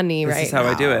making money right now. This is how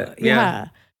I do it." Yeah.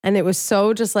 And it was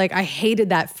so just like, I hated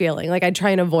that feeling. Like I'd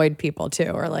try and avoid people too,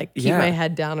 or like keep my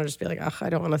head down or just be like, oh, I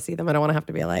don't want to see them. I don't want to have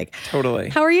to be like, Totally.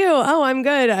 how are you? Oh, I'm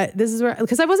good. This is where,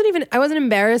 because I wasn't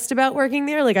embarrassed about working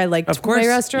there. Like I liked my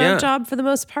restaurant job for the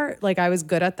most part. Like I was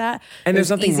good at that. And there's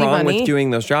nothing wrong with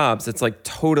doing those jobs. It's like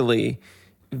totally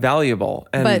valuable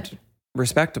and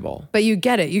respectable. But you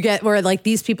get it. You get where like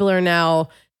these people are now,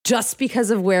 just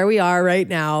because of where we are right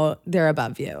now, they're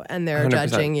above you and they're 100%.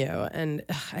 Judging you. And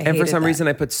and for some reason,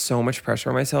 I put so much pressure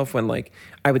on myself when like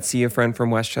I would see a friend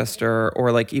from Westchester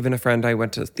or like even a friend I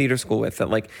went to theater school with that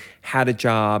like had a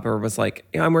job or was like,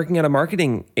 I'm working at a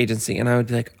marketing agency. And I would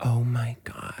be like, oh my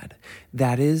God,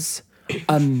 that is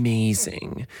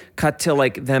amazing. Cut to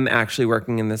like them actually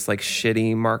working in this like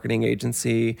shitty marketing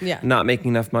agency, not making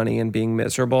enough money and being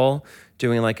miserable,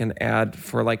 doing like an ad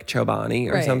for like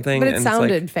Chobani or something. But it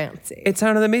sounded like, fancy. It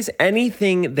sounded amazing.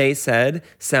 Anything they said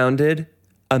sounded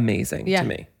amazing to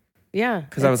me. Yeah.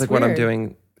 Because I was like, weird. What I'm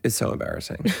doing is so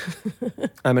embarrassing.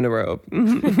 I'm in a robe.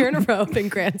 You're in a robe in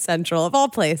Grand Central, of all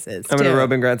places. I'm in a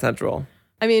robe in Grand Central.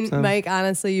 I mean, Mike,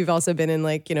 honestly, you've also been in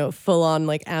like, full on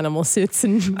like animal suits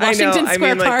in Washington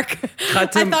Square Park. I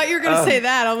thought you were going to say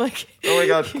that. I'm like, oh my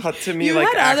God, cut to me like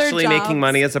actually making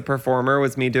money as a performer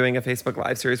was me doing a Facebook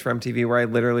Live series for MTV where I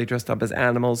literally dressed up as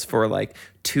animals for like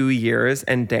 2 years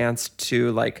and danced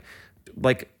to like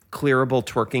clearable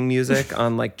twerking music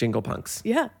on like Jingle Punks.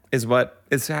 Yeah. Is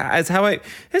how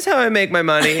I make my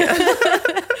money.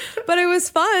 But it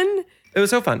was fun. It was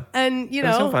so fun. And,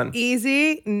 so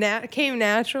easy, came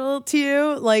natural to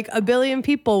you. Like a billion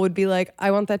people would be like,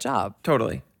 I want that job.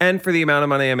 Totally. And for the amount of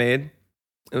money I made,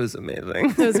 it was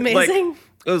amazing. It was amazing? Like,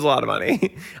 it was a lot of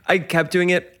money. I kept doing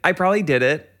it. I probably did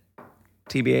it,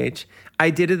 TBH. I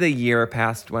did it a year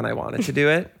past when I wanted to do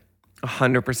it,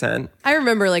 100%. I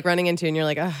remember like running into you and you're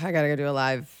like, oh, I got to go do a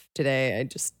live today. I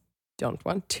just don't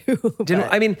want to.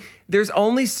 I mean, there's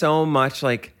only so much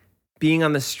like being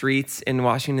on the streets in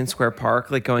Washington Square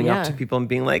Park, like going up to people and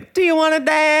being like, do you want to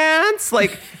dance?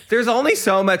 Like there's only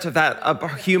so much of that a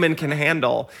human can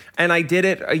handle. And I did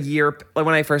it a year, like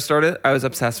when I first started, I was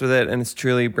obsessed with it and it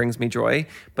truly brings me joy.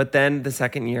 But then the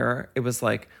second year, it was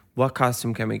like, what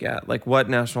costume can we get? Like what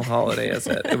national holiday is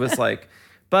it? It was like,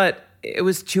 but it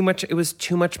was too much. It was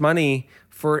too much money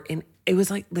it was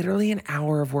like literally an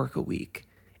hour of work a week.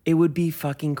 It would be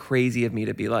fucking crazy of me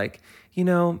to be like,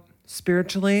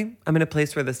 spiritually, I'm in a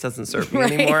place where this doesn't serve me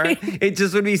anymore. It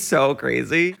just would be so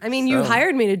crazy. I mean, you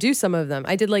hired me to do some of them.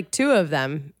 I did like 2 of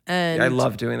them. And I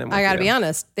love doing them with I got to be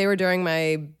honest, they were during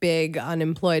my big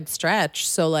unemployed stretch.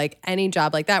 So like any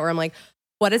job like that where I'm like,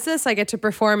 what is this? I get to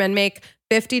perform and make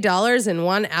 $50 in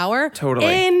 1 hour?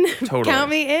 Totally. Count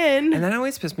me in. And that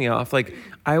always pissed me off. Like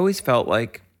I always felt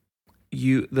like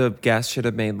the guest should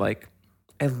have made like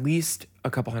at least a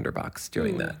couple $100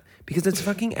 doing that. Because it's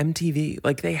fucking MTV.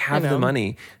 Like they have the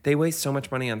money. They waste so much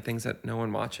money on things that no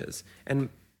one watches. And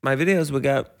my videos would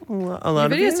get a lot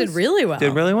of views. Your videos did really well.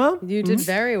 Did really well? You did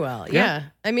very well. Yeah.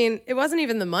 I mean, it wasn't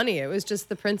even the money. It was just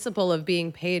the principle of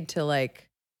being paid to like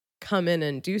come in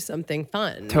and do something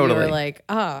fun. Totally. You were like,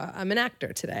 I'm an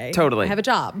actor today. Totally. I have a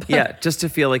job. Yeah. Just to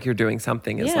feel like you're doing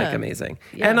something is like amazing.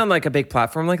 Yeah. And on like a big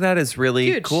platform like that is really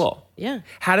huge. Cool. Yeah.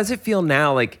 How does it feel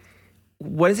now? Like,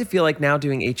 what does it feel like now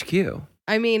doing HQ?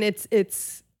 I mean, it's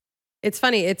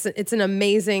funny. It's an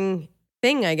amazing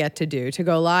thing I get to do, to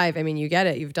go live. I mean, you get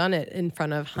it. You've done it in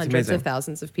front of hundreds of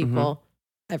thousands of people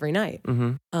every night.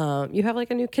 You have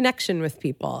like a new connection with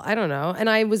people. I don't know. And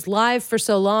I was live for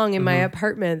so long in my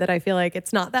apartment that I feel like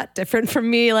it's not that different from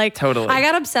me. Like totally. I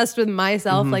got obsessed with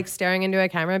myself, like staring into a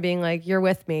camera, being like, you're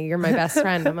with me. You're my best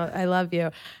friend. I love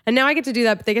you. And now I get to do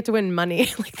that, but they get to win money.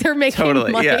 Like they're making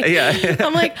money. Yeah.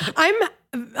 I'm like,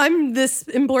 I'm this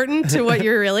important to what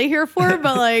you're really here for,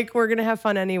 but like we're gonna have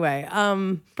fun anyway.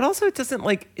 But also it doesn't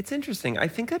like, it's interesting. I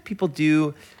think that people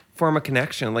do form a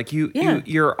connection. Like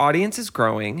your audience is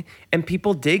growing and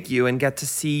people dig you and get to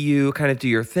see you kind of do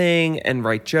your thing and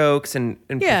write jokes and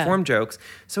perform jokes.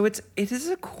 So it is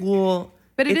a cool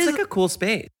But it's like a cool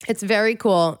space. It's very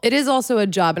cool. It is also a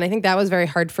job. And I think that was very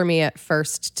hard for me at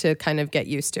first to kind of get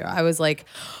used to. I was like,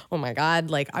 oh my God,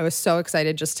 like I was so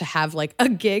excited just to have like a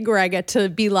gig where I get to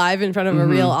be live in front of a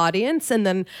real audience. And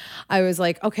then I was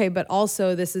like, okay, but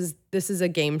also this is a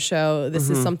game show. This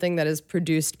is something that is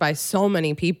produced by so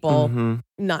many people,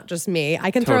 not just me.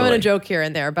 I can throw in a joke here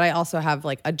and there, but I also have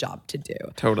like a job to do.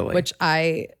 Totally. Which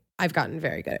I've gotten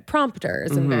very good at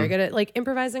prompters and very good at like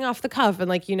improvising off the cuff. And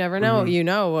like, you never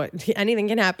know, anything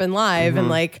can happen live. And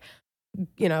like,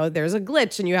 there's a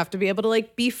glitch and you have to be able to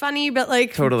like be funny, but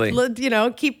like,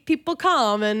 keep people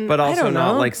calm. And but also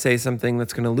not like say something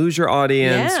that's going to lose your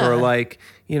audience or like,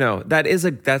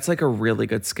 that's like a really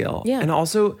good skill. Yeah. And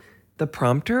also the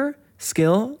prompter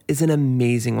skill is an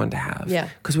amazing one to have. Yeah.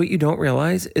 Because what you don't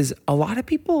realize is a lot of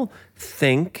people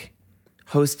think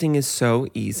hosting is so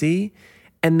easy.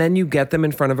 And then you get them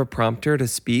in front of a prompter to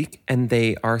speak and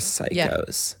they are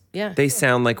psychos. Yeah. They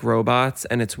sound like robots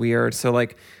and it's weird. So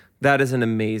like that is an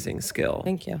amazing skill.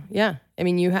 Thank you. Yeah. I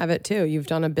mean, you have it too. You've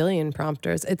done 1 billion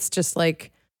prompters. It's just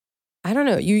like, I don't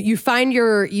know. You find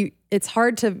it's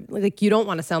hard to like, you don't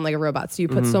want to sound like a robot. So you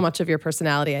put so much of your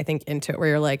personality, I think, into it where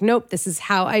you're like, nope, this is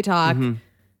how I talk.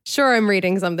 Sure, I'm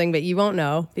reading something, but you won't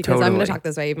know because I'm going to talk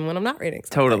this way even when I'm not reading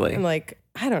something. Totally. I'm like,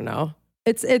 I don't know.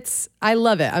 I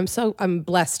love it. I'm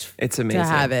blessed. It's amazing to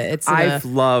have it. I've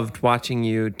loved watching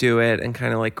you do it and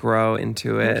kind of like grow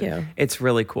into it. Thank you. It's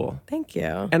really cool. Thank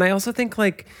you. And I also think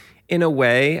like in a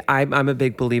way, I'm a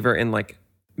big believer in like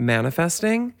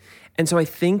manifesting. And so I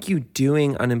think you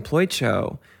doing Unemployed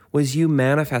Show was you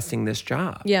manifesting this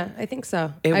job. Yeah, I think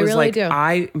so. It I was really like, do.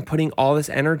 I am putting all this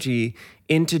energy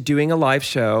into doing a live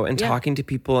show and talking to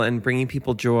people and bringing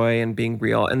people joy and being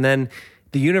real. And then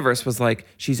the universe was like,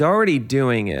 she's already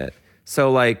doing it.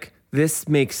 So like, this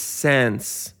makes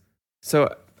sense.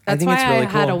 So I think it's really cool.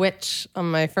 That's why I had a witch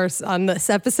on this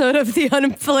episode of the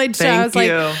Unemployed Show. I was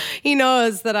like, he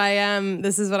knows that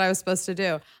this is what I was supposed to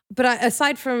do. But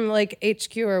aside from like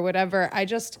HQ or whatever,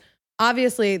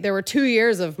 obviously there were 2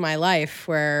 years of my life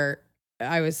where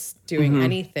I was doing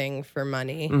anything for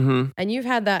money. And you've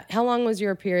had that. How long was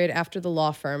your period after the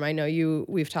law firm? I know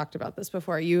we've talked about this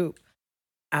before.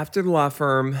 After the law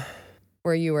firm.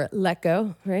 Where you were let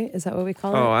go, right? Is that what we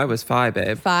call it? Oh, I was fired,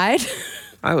 babe. Fired?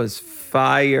 I was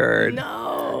fired.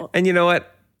 No. And you know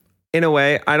what? In a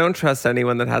way, I don't trust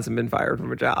anyone that hasn't been fired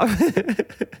from a job.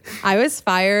 I was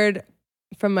fired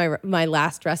from my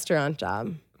last restaurant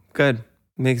job. Good.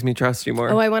 Makes me trust you more.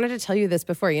 Oh, I wanted to tell you this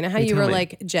before. You know how you were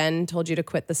like, Jen told you to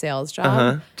quit the sales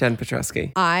job? Jen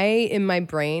Petruski. In my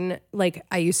brain, like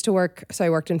I used to work, so I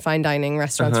worked in fine dining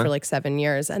restaurants for like 7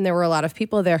 years. And there were a lot of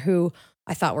people there who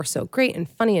I thought were so great and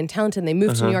funny and talented. And they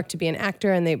moved to New York to be an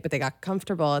actor but they got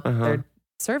comfortable at their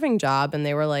serving job. And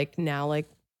they were like now like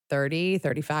 30,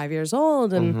 35 years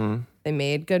old and they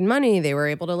made good money. They were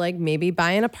able to like maybe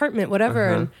buy an apartment,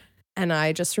 whatever. And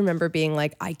I just remember being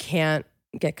like, I can't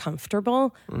get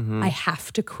comfortable. I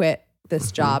have to quit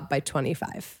this job by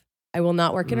 25. I will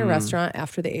not work in a restaurant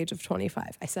after the age of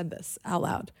 25. I said this out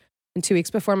loud. And 2 weeks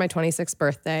before my 26th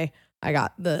birthday, I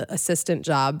got the assistant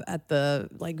job at the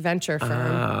like venture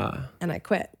firm and I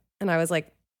quit. And I was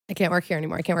like, I can't work here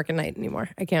anymore. I can't work at night anymore.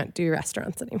 I can't do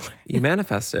restaurants anymore. You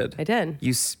manifested. I did.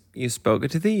 You spoke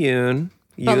it to the Yoon.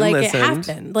 But like listened. it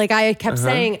happened. Like I kept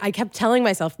saying, I kept telling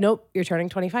myself, nope, you're turning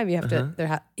 25. You have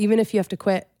to, even if you have to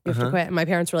quit, you have to quit. And my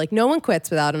parents were like, no one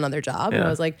quits without another job. And I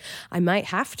was like, I might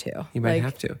have to. You might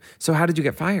have to. So how did you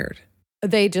get fired?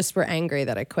 They just were angry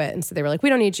that I quit. And so they were like, we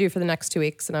don't need you for the next 2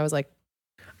 weeks. And I was like,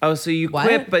 oh, so you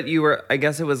quit, but you were, I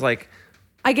guess it was like,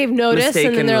 I gave notice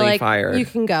and then they're like, fired. You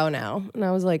can go now. And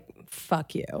I was like,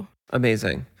 fuck you.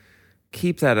 Amazing.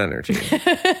 Keep that energy.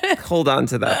 Hold on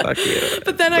to that, fuck you.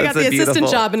 But then I got the assistant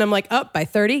job and I'm like, oh, by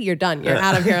 30, you're done. You're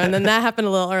out of here. And then that happened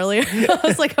a little earlier. I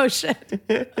was like, oh shit.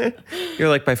 You're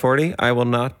like, by 40, I will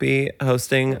not be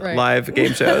hosting live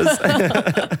game shows.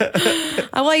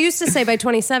 Well, I used to say by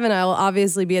 27, I will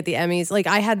obviously be at the Emmys. Like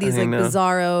I had these like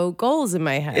bizarro goals in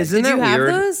my head. Isn't Did you that have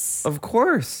weird? those? Of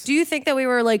course. Do you think that we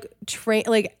were like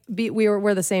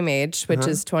we're the same age, which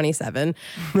is 27?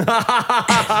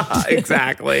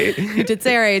 Exactly. You did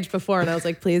say our age before, and I was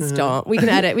like, please don't. We can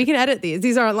edit these.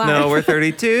 These aren't live. No, we're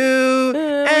 32.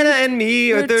 Anna and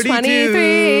me are 32.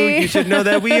 23. You should know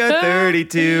that we are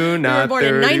 32, not 31. born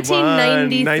in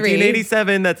 1993.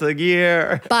 1987, that's a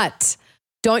year. But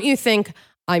don't you think,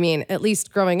 I mean, at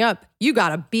least growing up, you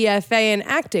got a BFA in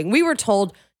acting. We were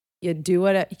told you do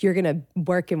what you're gonna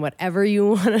work in whatever you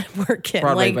want to work in.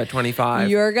 Broadway like, by 25.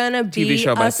 You're gonna be TV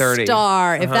show by a 30.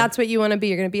 star. If that's what you want to be,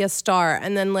 you're gonna be a star.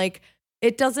 And then like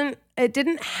it doesn't. it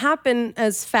didn't happen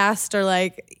as fast or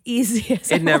like easy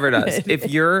as It never does. wanted.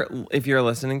 If you're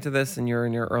listening to this and you're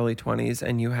in your early 20s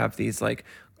and you have these like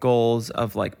goals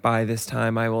of like by this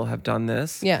time I will have done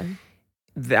this, Yeah.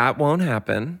 that won't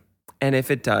happen. And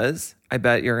if it does, I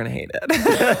bet you're going to hate it.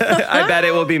 I bet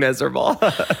it will be miserable.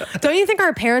 Don't you think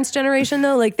our parents' generation,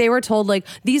 though, like they were told, like,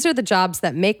 these are the jobs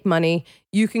that make money.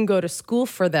 You can go to school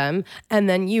for them and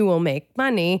then you will make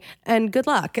money and good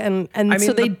luck. And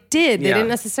so they did. They didn't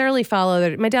necessarily follow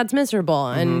that. My dad's miserable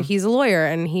and he's a lawyer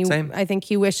and I think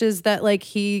he wishes that like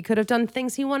he could have done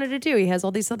things he wanted to do. He has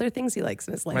all these other things he likes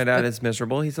in his life. My dad is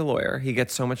miserable. He's a lawyer. He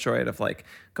gets so much joy out of like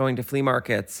going to flea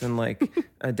markets and like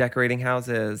decorating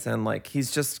houses. And like,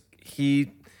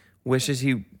 he wishes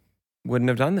he wouldn't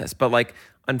have done this. But like,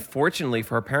 unfortunately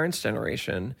for our parents'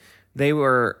 generation,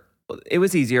 it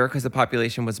was easier because the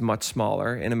population was much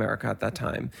smaller in America at that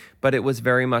time. But it was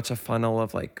very much a funnel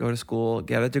of like, go to school,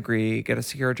 get a degree, get a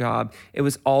secure job. It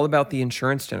was all about the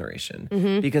insurance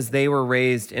generation because they were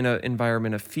raised in an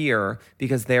environment of fear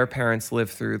because their parents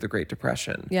lived through the Great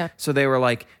Depression. Yeah. So they were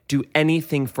like, do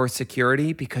anything for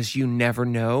security because you never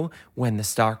know when the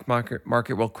stock market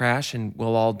will crash and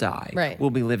we'll all die. Right. We'll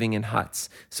be living in huts.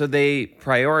 So they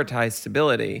prioritized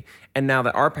stability. And now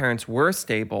that our parents were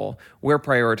stable, we're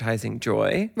prioritizing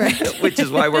joy, which is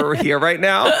why we're here right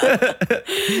now.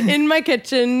 In my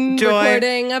kitchen, Joy.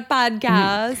 recording a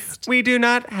podcast. We do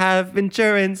not have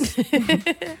insurance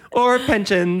or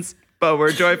pensions, but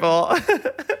we're joyful.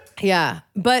 Yeah,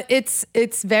 but it's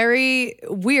very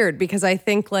weird because I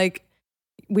think like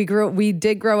we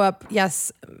did grow up.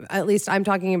 Yes, at least I'm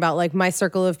talking about like my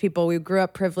circle of people. We grew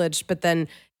up privileged, but then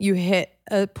you hit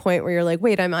a point where you're like,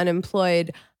 wait, I'm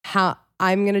unemployed. How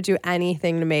I'm going to do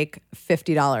anything to make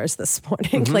 $50 this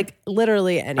morning. Like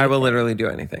literally anything. I will literally do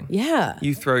anything. Yeah.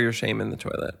 You throw your shame in the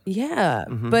toilet. Yeah.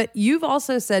 But you've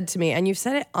also said to me, and you've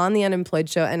said it on the Unemployed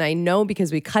show, and I know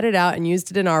because we cut it out and used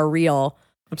it in our reel,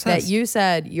 Obsessed. that you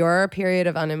said your period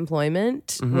of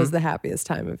unemployment was the happiest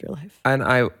time of your life. And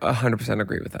I 100%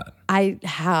 agree with that.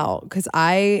 How? Because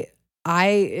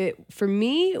for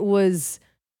me was,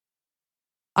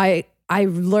 I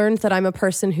learned that I'm a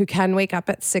person who can wake up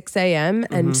at 6 a.m.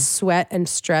 and sweat and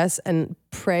stress and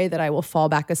pray that I will fall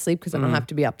back asleep because I don't have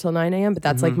to be up till 9 a.m. But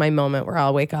that's like my moment where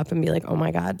I'll wake up and be like, oh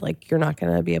my God, like you're not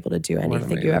going to be able to do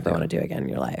anything you ever want to do again in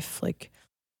your life. Like,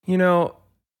 you know,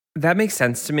 that makes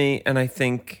sense to me. And I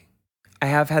think I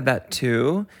have had that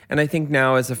too. And I think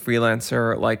now as a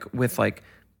freelancer, like with like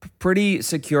pretty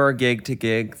secure gig to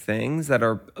gig things that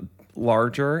are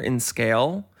larger in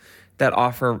scale, that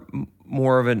offer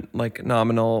more of a like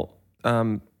nominal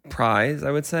prize,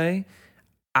 I would say.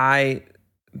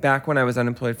 Back when I was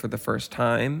unemployed for the first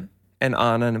time and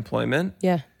on unemployment,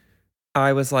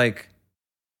 I was like,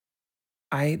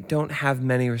 I don't have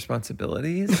many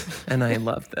responsibilities and I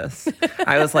love this.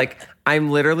 I was like, I'm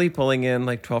literally pulling in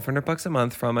like $1,200 a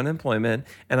month from unemployment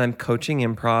and I'm coaching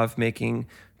improv, making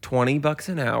 $20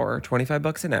 an hour,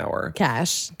 $25 an hour.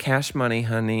 Cash money,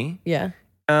 honey. Yeah.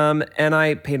 And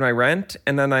I paid my rent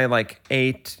and then I like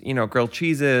ate, grilled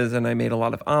cheeses and I made a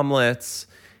lot of omelets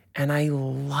and I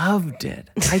loved it.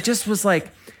 I just was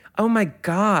like, oh my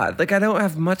God, like I don't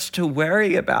have much to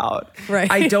worry about.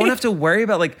 Right. I don't have to worry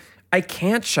about like, I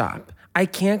can't shop. I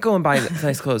can't go and buy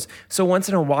nice clothes. So once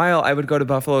in a while I would go to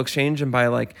Buffalo Exchange and buy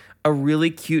like a really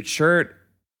cute shirt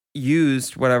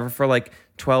used, whatever, for like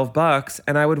 $12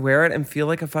 and I would wear it and feel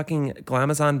like a fucking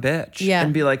glamazon bitch. Yeah.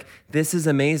 And be like, this is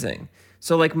amazing.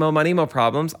 So like Mo Money, Mo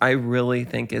Problems, I really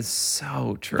think is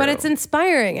so true. But it's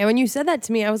inspiring. And when you said that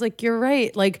to me, I was like, you're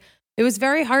right. Like it was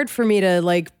very hard for me to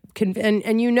like,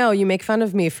 and you make fun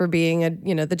of me for being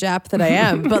the Jap that I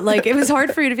am, but like it was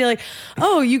hard for you to be like,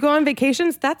 oh, you go on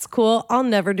vacations? That's cool. I'll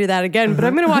never do that again, but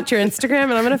I'm going to watch your Instagram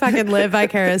and I'm going to fucking live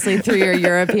vicariously through your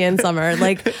European summer.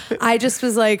 Like I just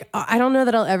was like, I don't know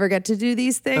that I'll ever get to do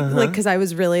these things. Like, cause I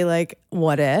was really like,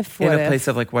 what if? In a place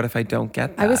of like, what if I don't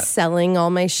get that? I was selling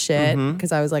all my shit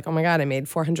because I was like, oh my God, I made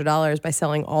 $400 by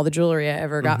selling all the jewelry I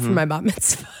ever got from my bat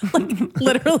mitzvah. Like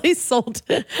literally sold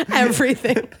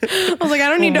everything. I was like, I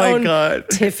don't need to own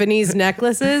Tiffany's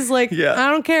necklaces. Like,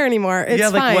 I don't care anymore. It's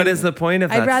like fine. what is the point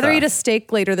of that I'd rather stuff? eat a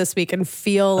steak later this week and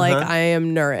feel like I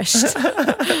am nourished.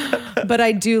 But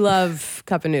I do love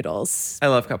cup of noodles. I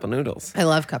love cup of noodles. I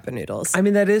love cup of noodles. I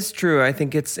mean, that is true. I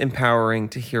think it's empowering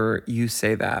to hear you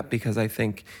say that because I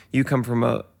think you come from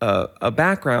a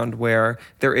background where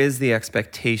there is the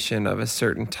expectation of a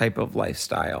certain type of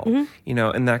lifestyle,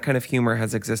 and that kind of humor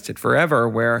has existed forever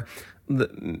where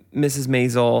Mrs.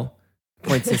 Maisel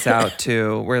points this out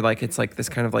too, where like it's like this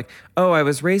kind of like, oh, I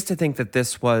was raised to think that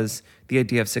this was the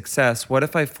idea of success. What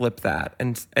if I flip that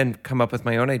and come up with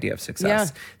my own idea of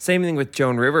success? Yeah. Same thing with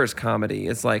Joan Rivers' comedy.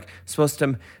 Is like supposed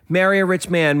to marry a rich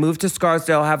man, move to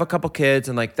Scarsdale, have a couple kids,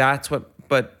 and like that's what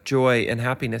joy and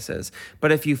happiness is.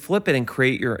 But if you flip it and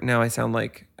create your, now I sound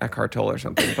like Eckhart Tolle or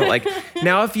something, but like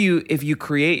now if you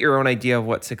create your own idea of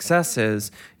what success is,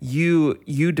 you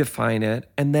define it,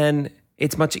 and then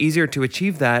it's much easier to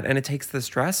achieve that, and it takes the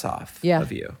stress off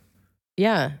of you.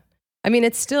 Yeah. I mean,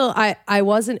 it's still,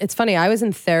 it's funny. I was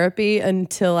in therapy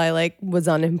until I like was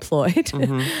unemployed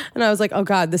and I was like, oh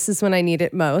God, this is when I need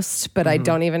it most, but I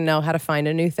don't even know how to find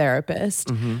a new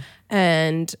therapist.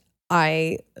 And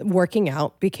working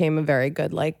out became a very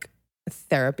good like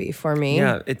therapy for me.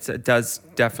 Yeah. It does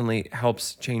definitely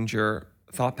helps change your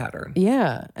thought pattern.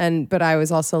 Yeah. But I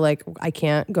was also like, I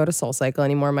can't go to SoulCycle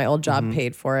anymore. My old job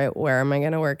paid for it. Where am I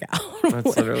going to work out?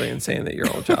 That's literally insane that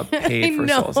your old job paid for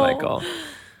SoulCycle.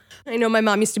 I know my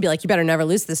mom used to be like, you better never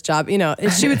lose this job. You know,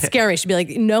 she would scare me. She'd be like,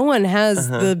 no one has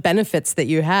the benefits that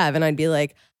you have. And I'd be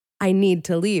like, I need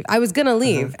to leave. I was going to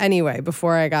leave anyway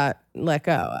before I got let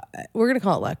go. We're going to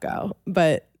call it let go.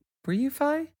 But were you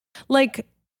fine? Like,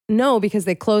 no, because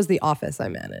they closed the office I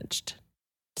managed.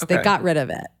 So they got rid of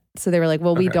it. So they were like,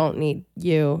 well, we don't need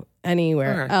you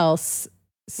anywhere else.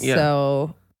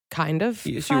 So kind of.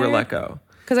 You were let go.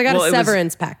 Because I got a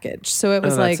severance package. So it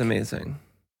was like. That's amazing.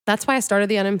 That's why I started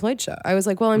the Unemployed Show. I was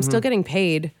like, well, I'm still getting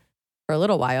paid for a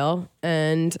little while.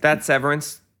 And that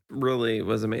severance really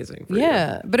was amazing for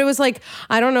you. But it was like,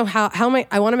 I don't know how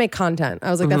I want to make content.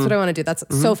 I was like, that's what I want to do. That's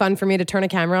so fun for me to turn a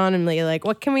camera on and be like,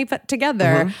 what can we put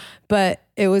together? But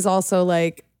it was also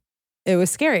like, it was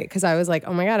scary because I was like,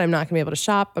 oh my God, I'm not gonna be able to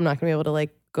shop. I'm not gonna be able to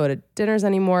like go to dinners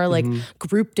anymore. Like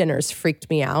group dinners freaked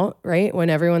me out, right? When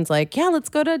everyone's like, yeah, let's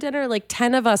go to dinner, like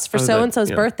 10 of us for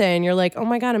so-and-so's birthday. And you're like, oh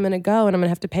my God, I'm gonna go and I'm gonna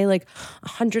have to pay like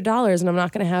 $100 and I'm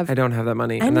not gonna have I don't have that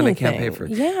money. anything. And then I can't pay for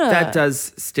it. Yeah. That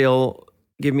does still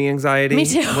give me anxiety. Me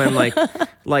too. When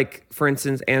like for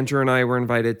instance, Andrew and I were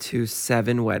invited to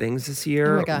 7 weddings this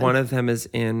year. Oh my God. One of them is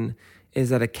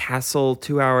at a castle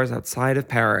 2 hours outside of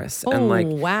Paris. And like,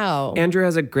 wow. Andrew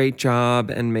has a great job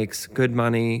and makes great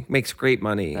money.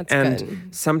 That's and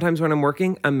good. sometimes when I'm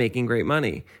working, I'm making great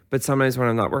money. But sometimes when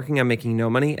I'm not working, I'm making no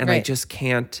money. And I just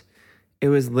can't. It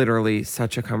was literally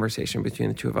such a conversation between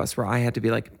the two of us where I had to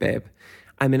be like, babe,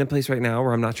 I'm in a place right now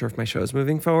where I'm not sure if my show is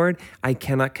moving forward. I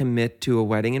cannot commit to a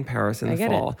wedding in Paris in the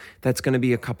fall. That's going to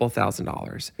be a couple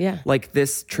 $1,000s. Yeah. Like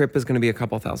this trip is going to be a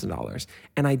couple $1,000s.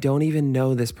 And I don't even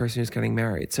know this person who's getting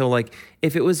married. So like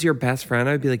if it was your best friend,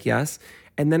 I would be like, yes.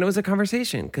 And then it was a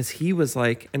conversation because he was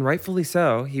like, and rightfully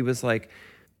so, he was like,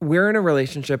 we're in a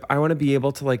relationship. I want to be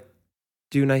able to like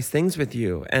do nice things with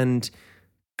you and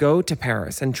go to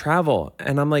Paris and travel.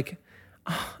 And I'm like,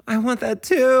 oh, I want that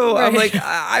too. I'm like,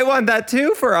 I want that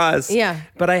too for us. Yeah.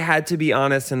 But I had to be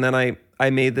honest. And then we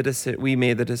made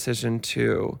the decision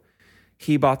to,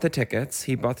 he bought the tickets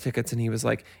and he was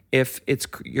like, if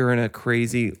you're in a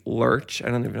crazy lurch, I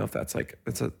don't even know if that's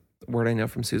a word I know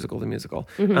from Seussical the Musical.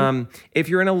 If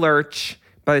you're in a lurch,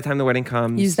 by the time the wedding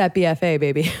comes. Use that BFA,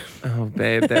 baby. Oh,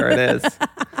 babe, there it is.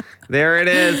 There it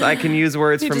is. I can use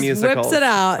words from musicals. Whips it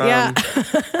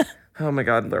out. Oh my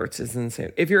God, lurch is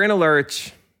insane. If you're in a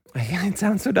lurch, it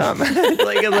sounds so dumb.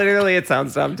 It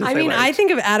sounds dumb to say lurch. I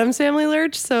think of Addams Family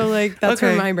Lurch, so like that's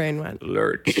where my brain went.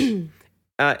 Lurch.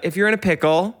 If you're in a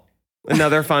pickle,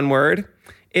 another fun word.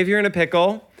 If you're in a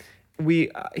pickle,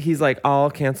 he's like,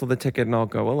 I'll cancel the ticket and I'll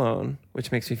go alone,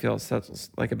 which makes me feel such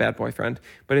like a bad boyfriend.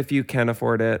 But if you can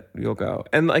afford it, you'll go.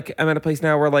 And like I'm at a place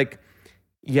now where like,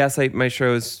 yes, my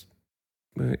show's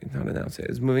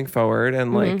is moving forward,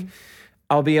 and like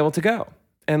I'll be able to go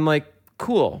and like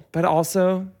cool. But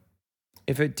also,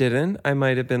 if it didn't, I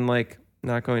might have been like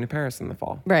not going to Paris in the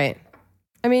fall. Right.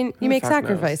 I mean, you make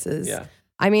sacrifices. Yeah.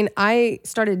 I mean, I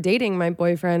started dating my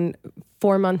boyfriend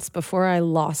 4 months before I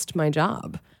lost my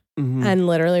job, and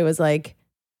literally was like,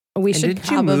 "We should did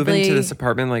probably you move into this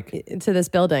apartment to this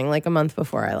building like a month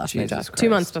before I lost my job, Christ. 2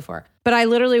 months before." But I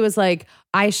literally was like,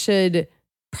 "I should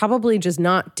probably just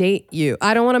not date you.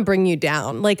 I don't want to bring you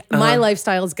down. Like my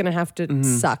lifestyle is going to have to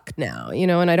suck now, you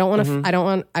know, and I don't want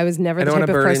to, I was never the type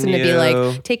of person to be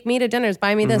like, take me to dinners,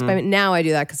 buy me this, buy me. Now I do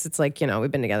that because it's like, you know,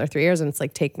 we've been together 3 years and it's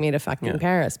like, take me to fucking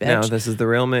Paris, bitch. Now this is the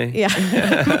real me. Yeah.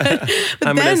 but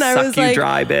I'm then gonna I suck was you like,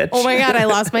 dry, bitch. Oh my God, I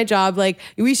lost my job. Like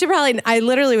we should probably, I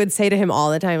literally would say to him all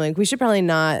the time, like, we should probably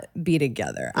not be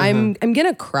together. I'm going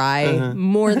to cry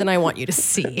more than I want you to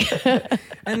see.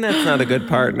 And that's not a good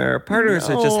partner. Partners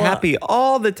are just happy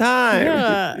all the time.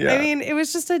 Yeah. I mean, it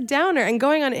was just a downer. And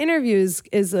going on interviews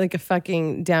is like a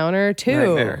fucking downer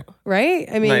too. Nightmare. Right?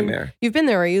 I mean, Nightmare. You've been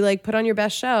there where you like put on your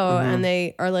best show and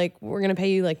they are like, we're going to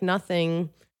pay you like nothing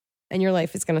and your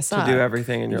life is going to suck. To do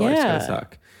everything and your life's going to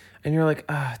suck. And you're like,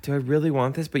 do I really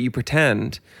want this? But you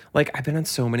pretend. Like, I've been on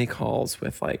so many calls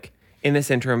with like, in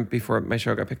this interim before my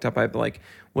show got picked up, I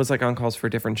was like on calls for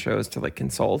different shows to like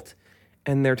consult.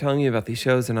 And they're telling me about these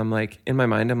shows. And I'm like, in my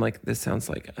mind, I'm like, this sounds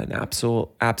like an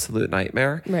absolute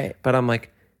nightmare. Right. But I'm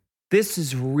like, this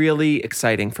is really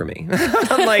exciting for me.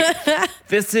 I'm like,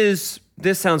 this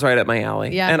sounds right up my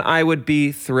alley. Yeah. And I would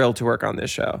be thrilled to work on this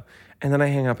show. And then I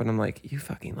hang up and I'm like, you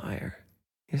fucking liar.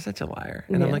 You're such a liar.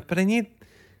 And I'm like, but you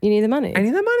need the money. I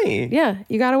need the money. Yeah.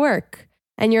 You got to work.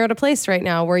 And you're at a place right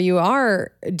now where you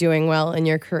are doing well in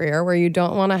your career, where you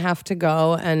don't want to have to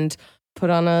go and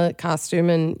put on a costume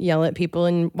and yell at people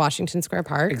in Washington Square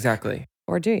Park. Exactly.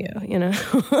 Or do you, you know?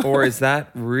 Or is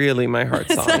that really my heart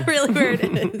song? Is that really where it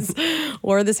is?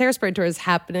 Or this Hairspray tour is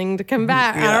happening to come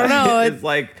back. Yeah. I don't know. It's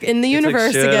like in the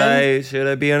universe like, again. Should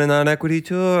I be on a non-equity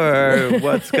tour?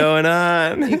 What's going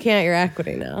on? You can't. You're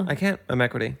equity now. I can't. I'm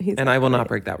equity. I will not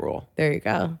break that rule. There you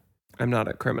go. I'm not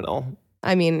a criminal.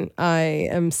 I mean, I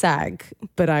am SAG,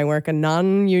 but I work a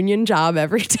non-union job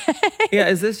every day. Yeah,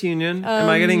 is this union? Am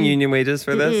I getting union wages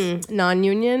for this?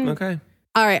 Non-union. Okay.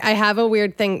 All right, I have a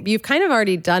weird thing. You've kind of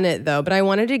already done it though, but I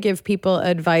wanted to give people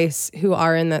advice who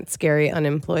are in that scary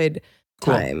unemployed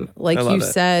time. Cool. Like you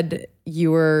said, you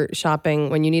were shopping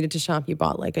when you needed to shop. You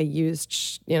bought like a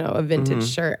used, a vintage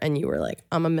shirt, and you were like,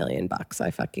 "I'm $1 million.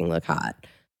 I fucking look hot."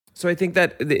 So I think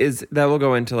that will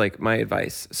go into like my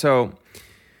advice. So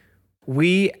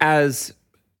we as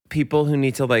people who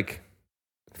need to like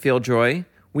feel joy,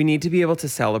 we need to be able to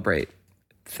celebrate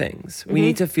things. We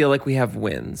need to feel like we have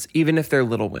wins, even if they're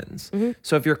little wins.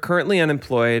 So if you're currently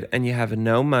unemployed and you have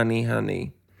no money,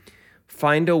 honey,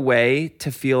 find a way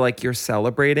to feel like you're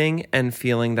celebrating and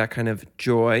feeling that kind of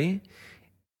joy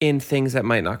in things that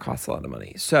might not cost a lot of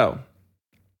money. So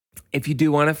if you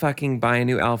do want to fucking buy a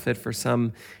new outfit for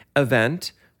some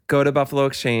event, go to Buffalo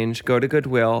Exchange, go to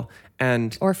Goodwill,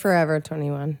 or Forever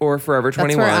 21. Or Forever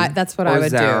 21. That's what I would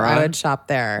Zara. do. I would shop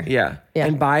there. Yeah.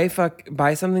 And buy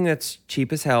something that's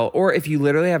cheap as hell. Or if you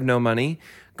literally have no money,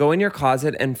 go in your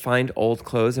closet and find old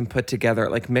clothes and put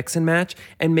together, like mix and match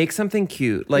and make something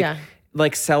cute.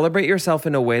 Like celebrate yourself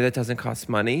in a way that doesn't cost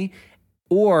money.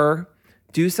 Or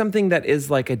do something that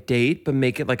is like a date, but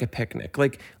make it like a picnic.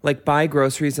 Like buy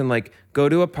groceries and like go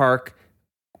to a park,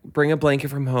 bring a blanket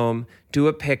from home, do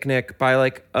a picnic, buy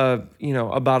like a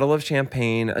bottle of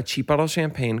champagne, a cheap bottle of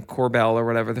champagne, Corbel or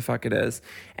whatever the fuck it is,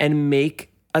 and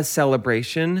make a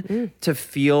celebration to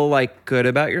feel like good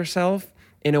about yourself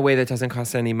in a way that doesn't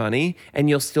cost any money. And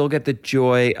you'll still get the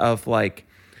joy of like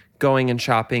going and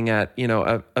shopping at,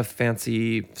 a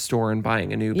fancy store and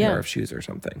buying a new pair of shoes or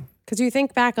something. Because you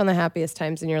think back on the happiest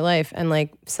times in your life, and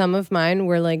like some of mine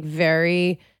were like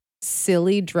very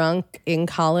silly drunk in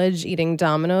college eating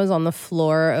Domino's on the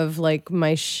floor of like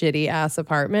my shitty ass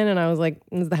apartment, and I was like,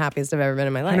 this is the happiest I've ever been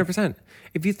in my life. 100%.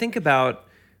 If you think about,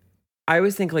 I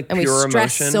always think like and pure emotion. And we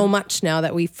stress so much now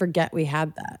that we forget we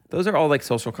had that. Those are all like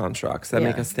social constructs that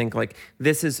make us think like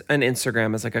this is an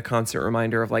Instagram as like a constant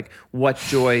reminder of like what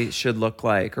joy should look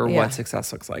like or what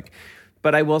success looks like.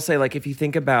 But I will say, like, if you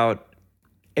think about,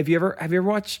 have you ever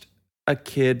watched a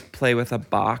kid play with a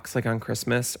box like on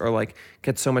Christmas, or like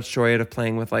get so much joy out of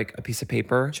playing with like a piece of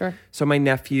paper? Sure. So my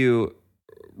nephew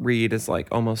Reed is like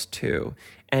almost 2,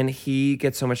 and he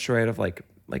gets so much joy out of like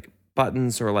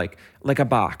buttons or like a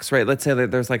box, right? Let's say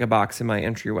that there's like a box in my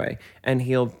entryway, and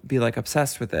he'll be like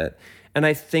obsessed with it. And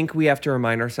I think we have to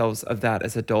remind ourselves of that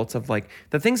as adults, of like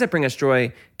the things that bring us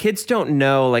joy. Kids don't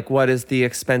know like what is the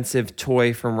expensive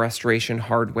toy from Restoration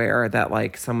Hardware that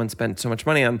like someone spent so much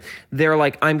money on. They're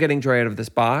like, I'm getting joy out of this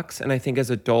box. And I think as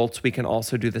adults, we can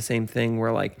also do the same thing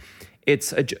where like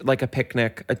it's like a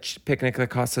picnic that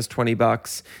costs us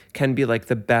 $20 can be like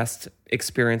the best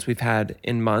experience we've had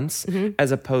in months,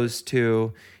 as opposed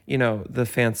to, the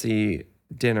fancy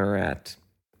dinner at,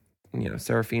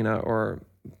 Serafina or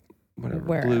whatever,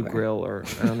 wherever. Blue Grill, or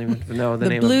I don't even know the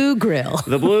name. Blue Grill.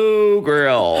 The Blue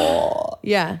Grill.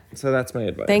 Yeah. So that's my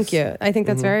advice. Thank you. I think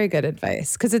that's very good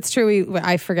advice, because it's true.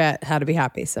 I forget how to be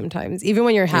happy sometimes. Even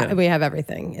when you're happy, we have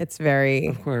everything. It's very,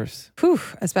 of course.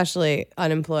 Especially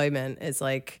unemployment is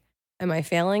like, am I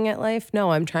failing at life?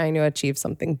 No, I'm trying to achieve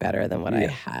something better than what I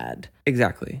had.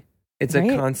 Exactly. It's a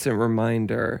constant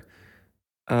reminder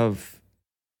of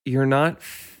you're not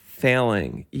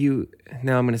failing,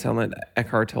 now I'm going to sound like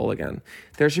Eckhart Tolle again.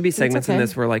 There should be segments in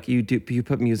this where like you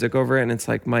put music over it and it's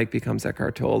like Mike becomes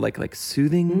Eckhart Tolle, like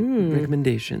soothing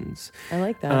recommendations. I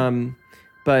like that.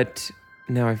 But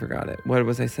now I forgot it. What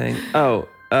was I saying?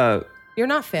 You're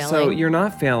not failing. So you're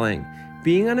not failing.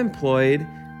 Being unemployed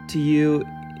to you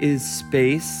is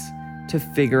space to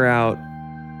figure out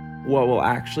what will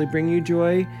actually bring you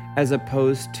joy as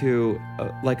opposed to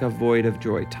like a void of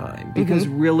joy time. Because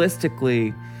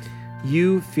realistically,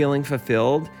 you feeling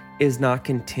fulfilled is not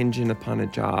contingent upon a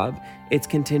job. It's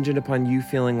contingent upon you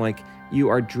feeling like you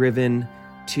are driven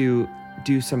to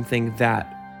do something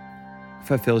that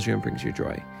fulfills you and brings you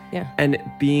joy. Yeah. And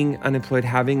being unemployed,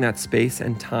 having that space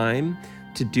and time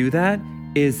to do that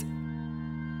is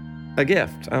a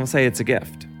gift. I'll say it's a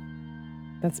gift.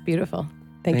 That's beautiful.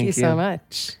 Thank you so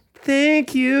much.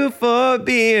 Thank you for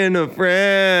being a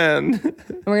friend.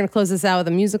 And we're going to close this out with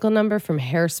a musical number from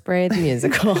Hairspray, the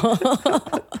musical.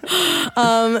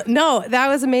 No, that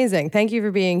was amazing. Thank you for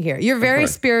being here. You're very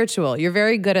spiritual. You're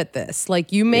very good at this.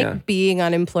 Like you make being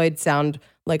unemployed sound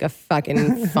like a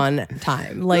fucking fun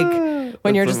time. Like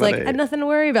when you're just like, I had nothing to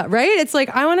worry about, right? It's like,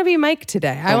 I want to be Mike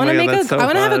today. I want to I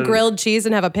want to have a grilled cheese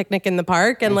and have a picnic in the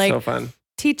park and like so fun.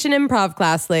 Teach an improv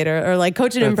class later or like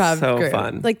coach an improv group.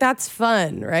 Fun. Like that's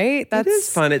fun, right? It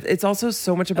is fun. It's also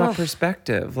so much about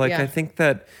perspective. Like I think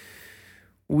that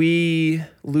we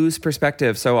lose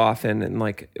perspective so often, and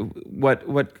like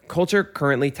what culture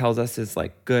currently tells us is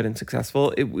like good and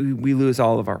successful, we lose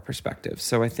all of our perspective.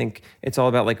 So I think it's all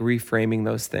about like reframing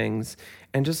those things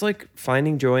and just like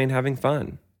finding joy and having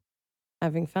fun.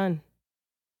 Having fun.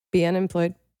 Be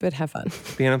unemployed, but have fun.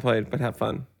 Be unemployed, but have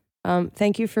fun.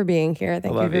 Thank you for being here.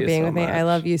 Thank you for being with me. I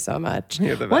love you so much.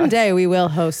 You're the best. One day we will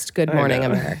host Good Morning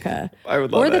America. I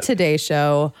would love or it. the Today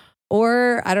Show.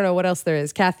 Or I don't know what else there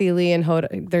is. Kathy Lee and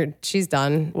Hoda. She's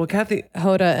done. Well, Kathy.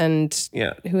 Hoda and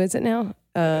who is it now?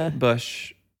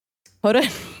 Bush. Hoda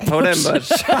and Bush.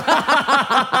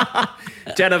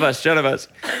 Jenna Bush.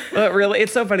 But really,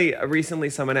 it's so funny. Recently,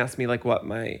 someone asked me like what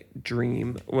my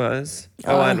dream was.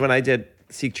 And when I did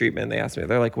Seek Treatment, they asked me,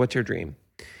 they're like, "What's your dream?"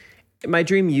 My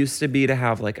dream used to be to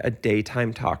have like a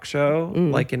daytime talk show,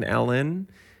 like in Ellen.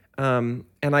 And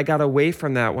I got away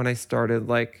from that when I started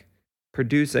like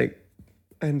producing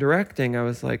and directing. I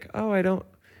was like,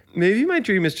 maybe my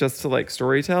dream is just to like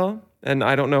storytell. And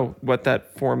I don't know what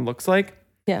that form looks like.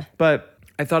 Yeah. But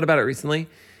I thought about it recently.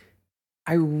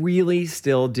 I really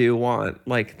still do want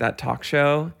like that talk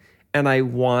show. And I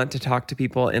want to talk to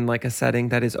people in like a setting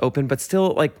that is open, but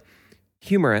still like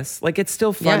humorous. Like it's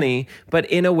still funny, but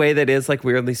in a way that is like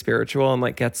weirdly spiritual and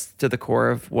like gets to the core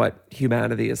of what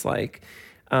humanity is like.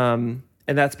 And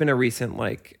that's been a recent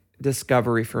like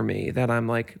discovery for me, that I'm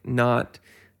like not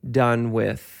done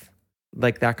with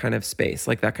like that kind of space,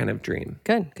 like that kind of dream.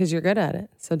 Good, because you're good at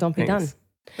it. So don't be done.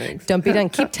 Thanks. Don't be done.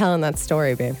 Keep telling that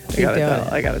story, babe. Keep doing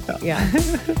it. I gotta tell. Yeah.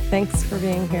 Thanks for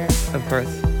being here. Of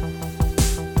course.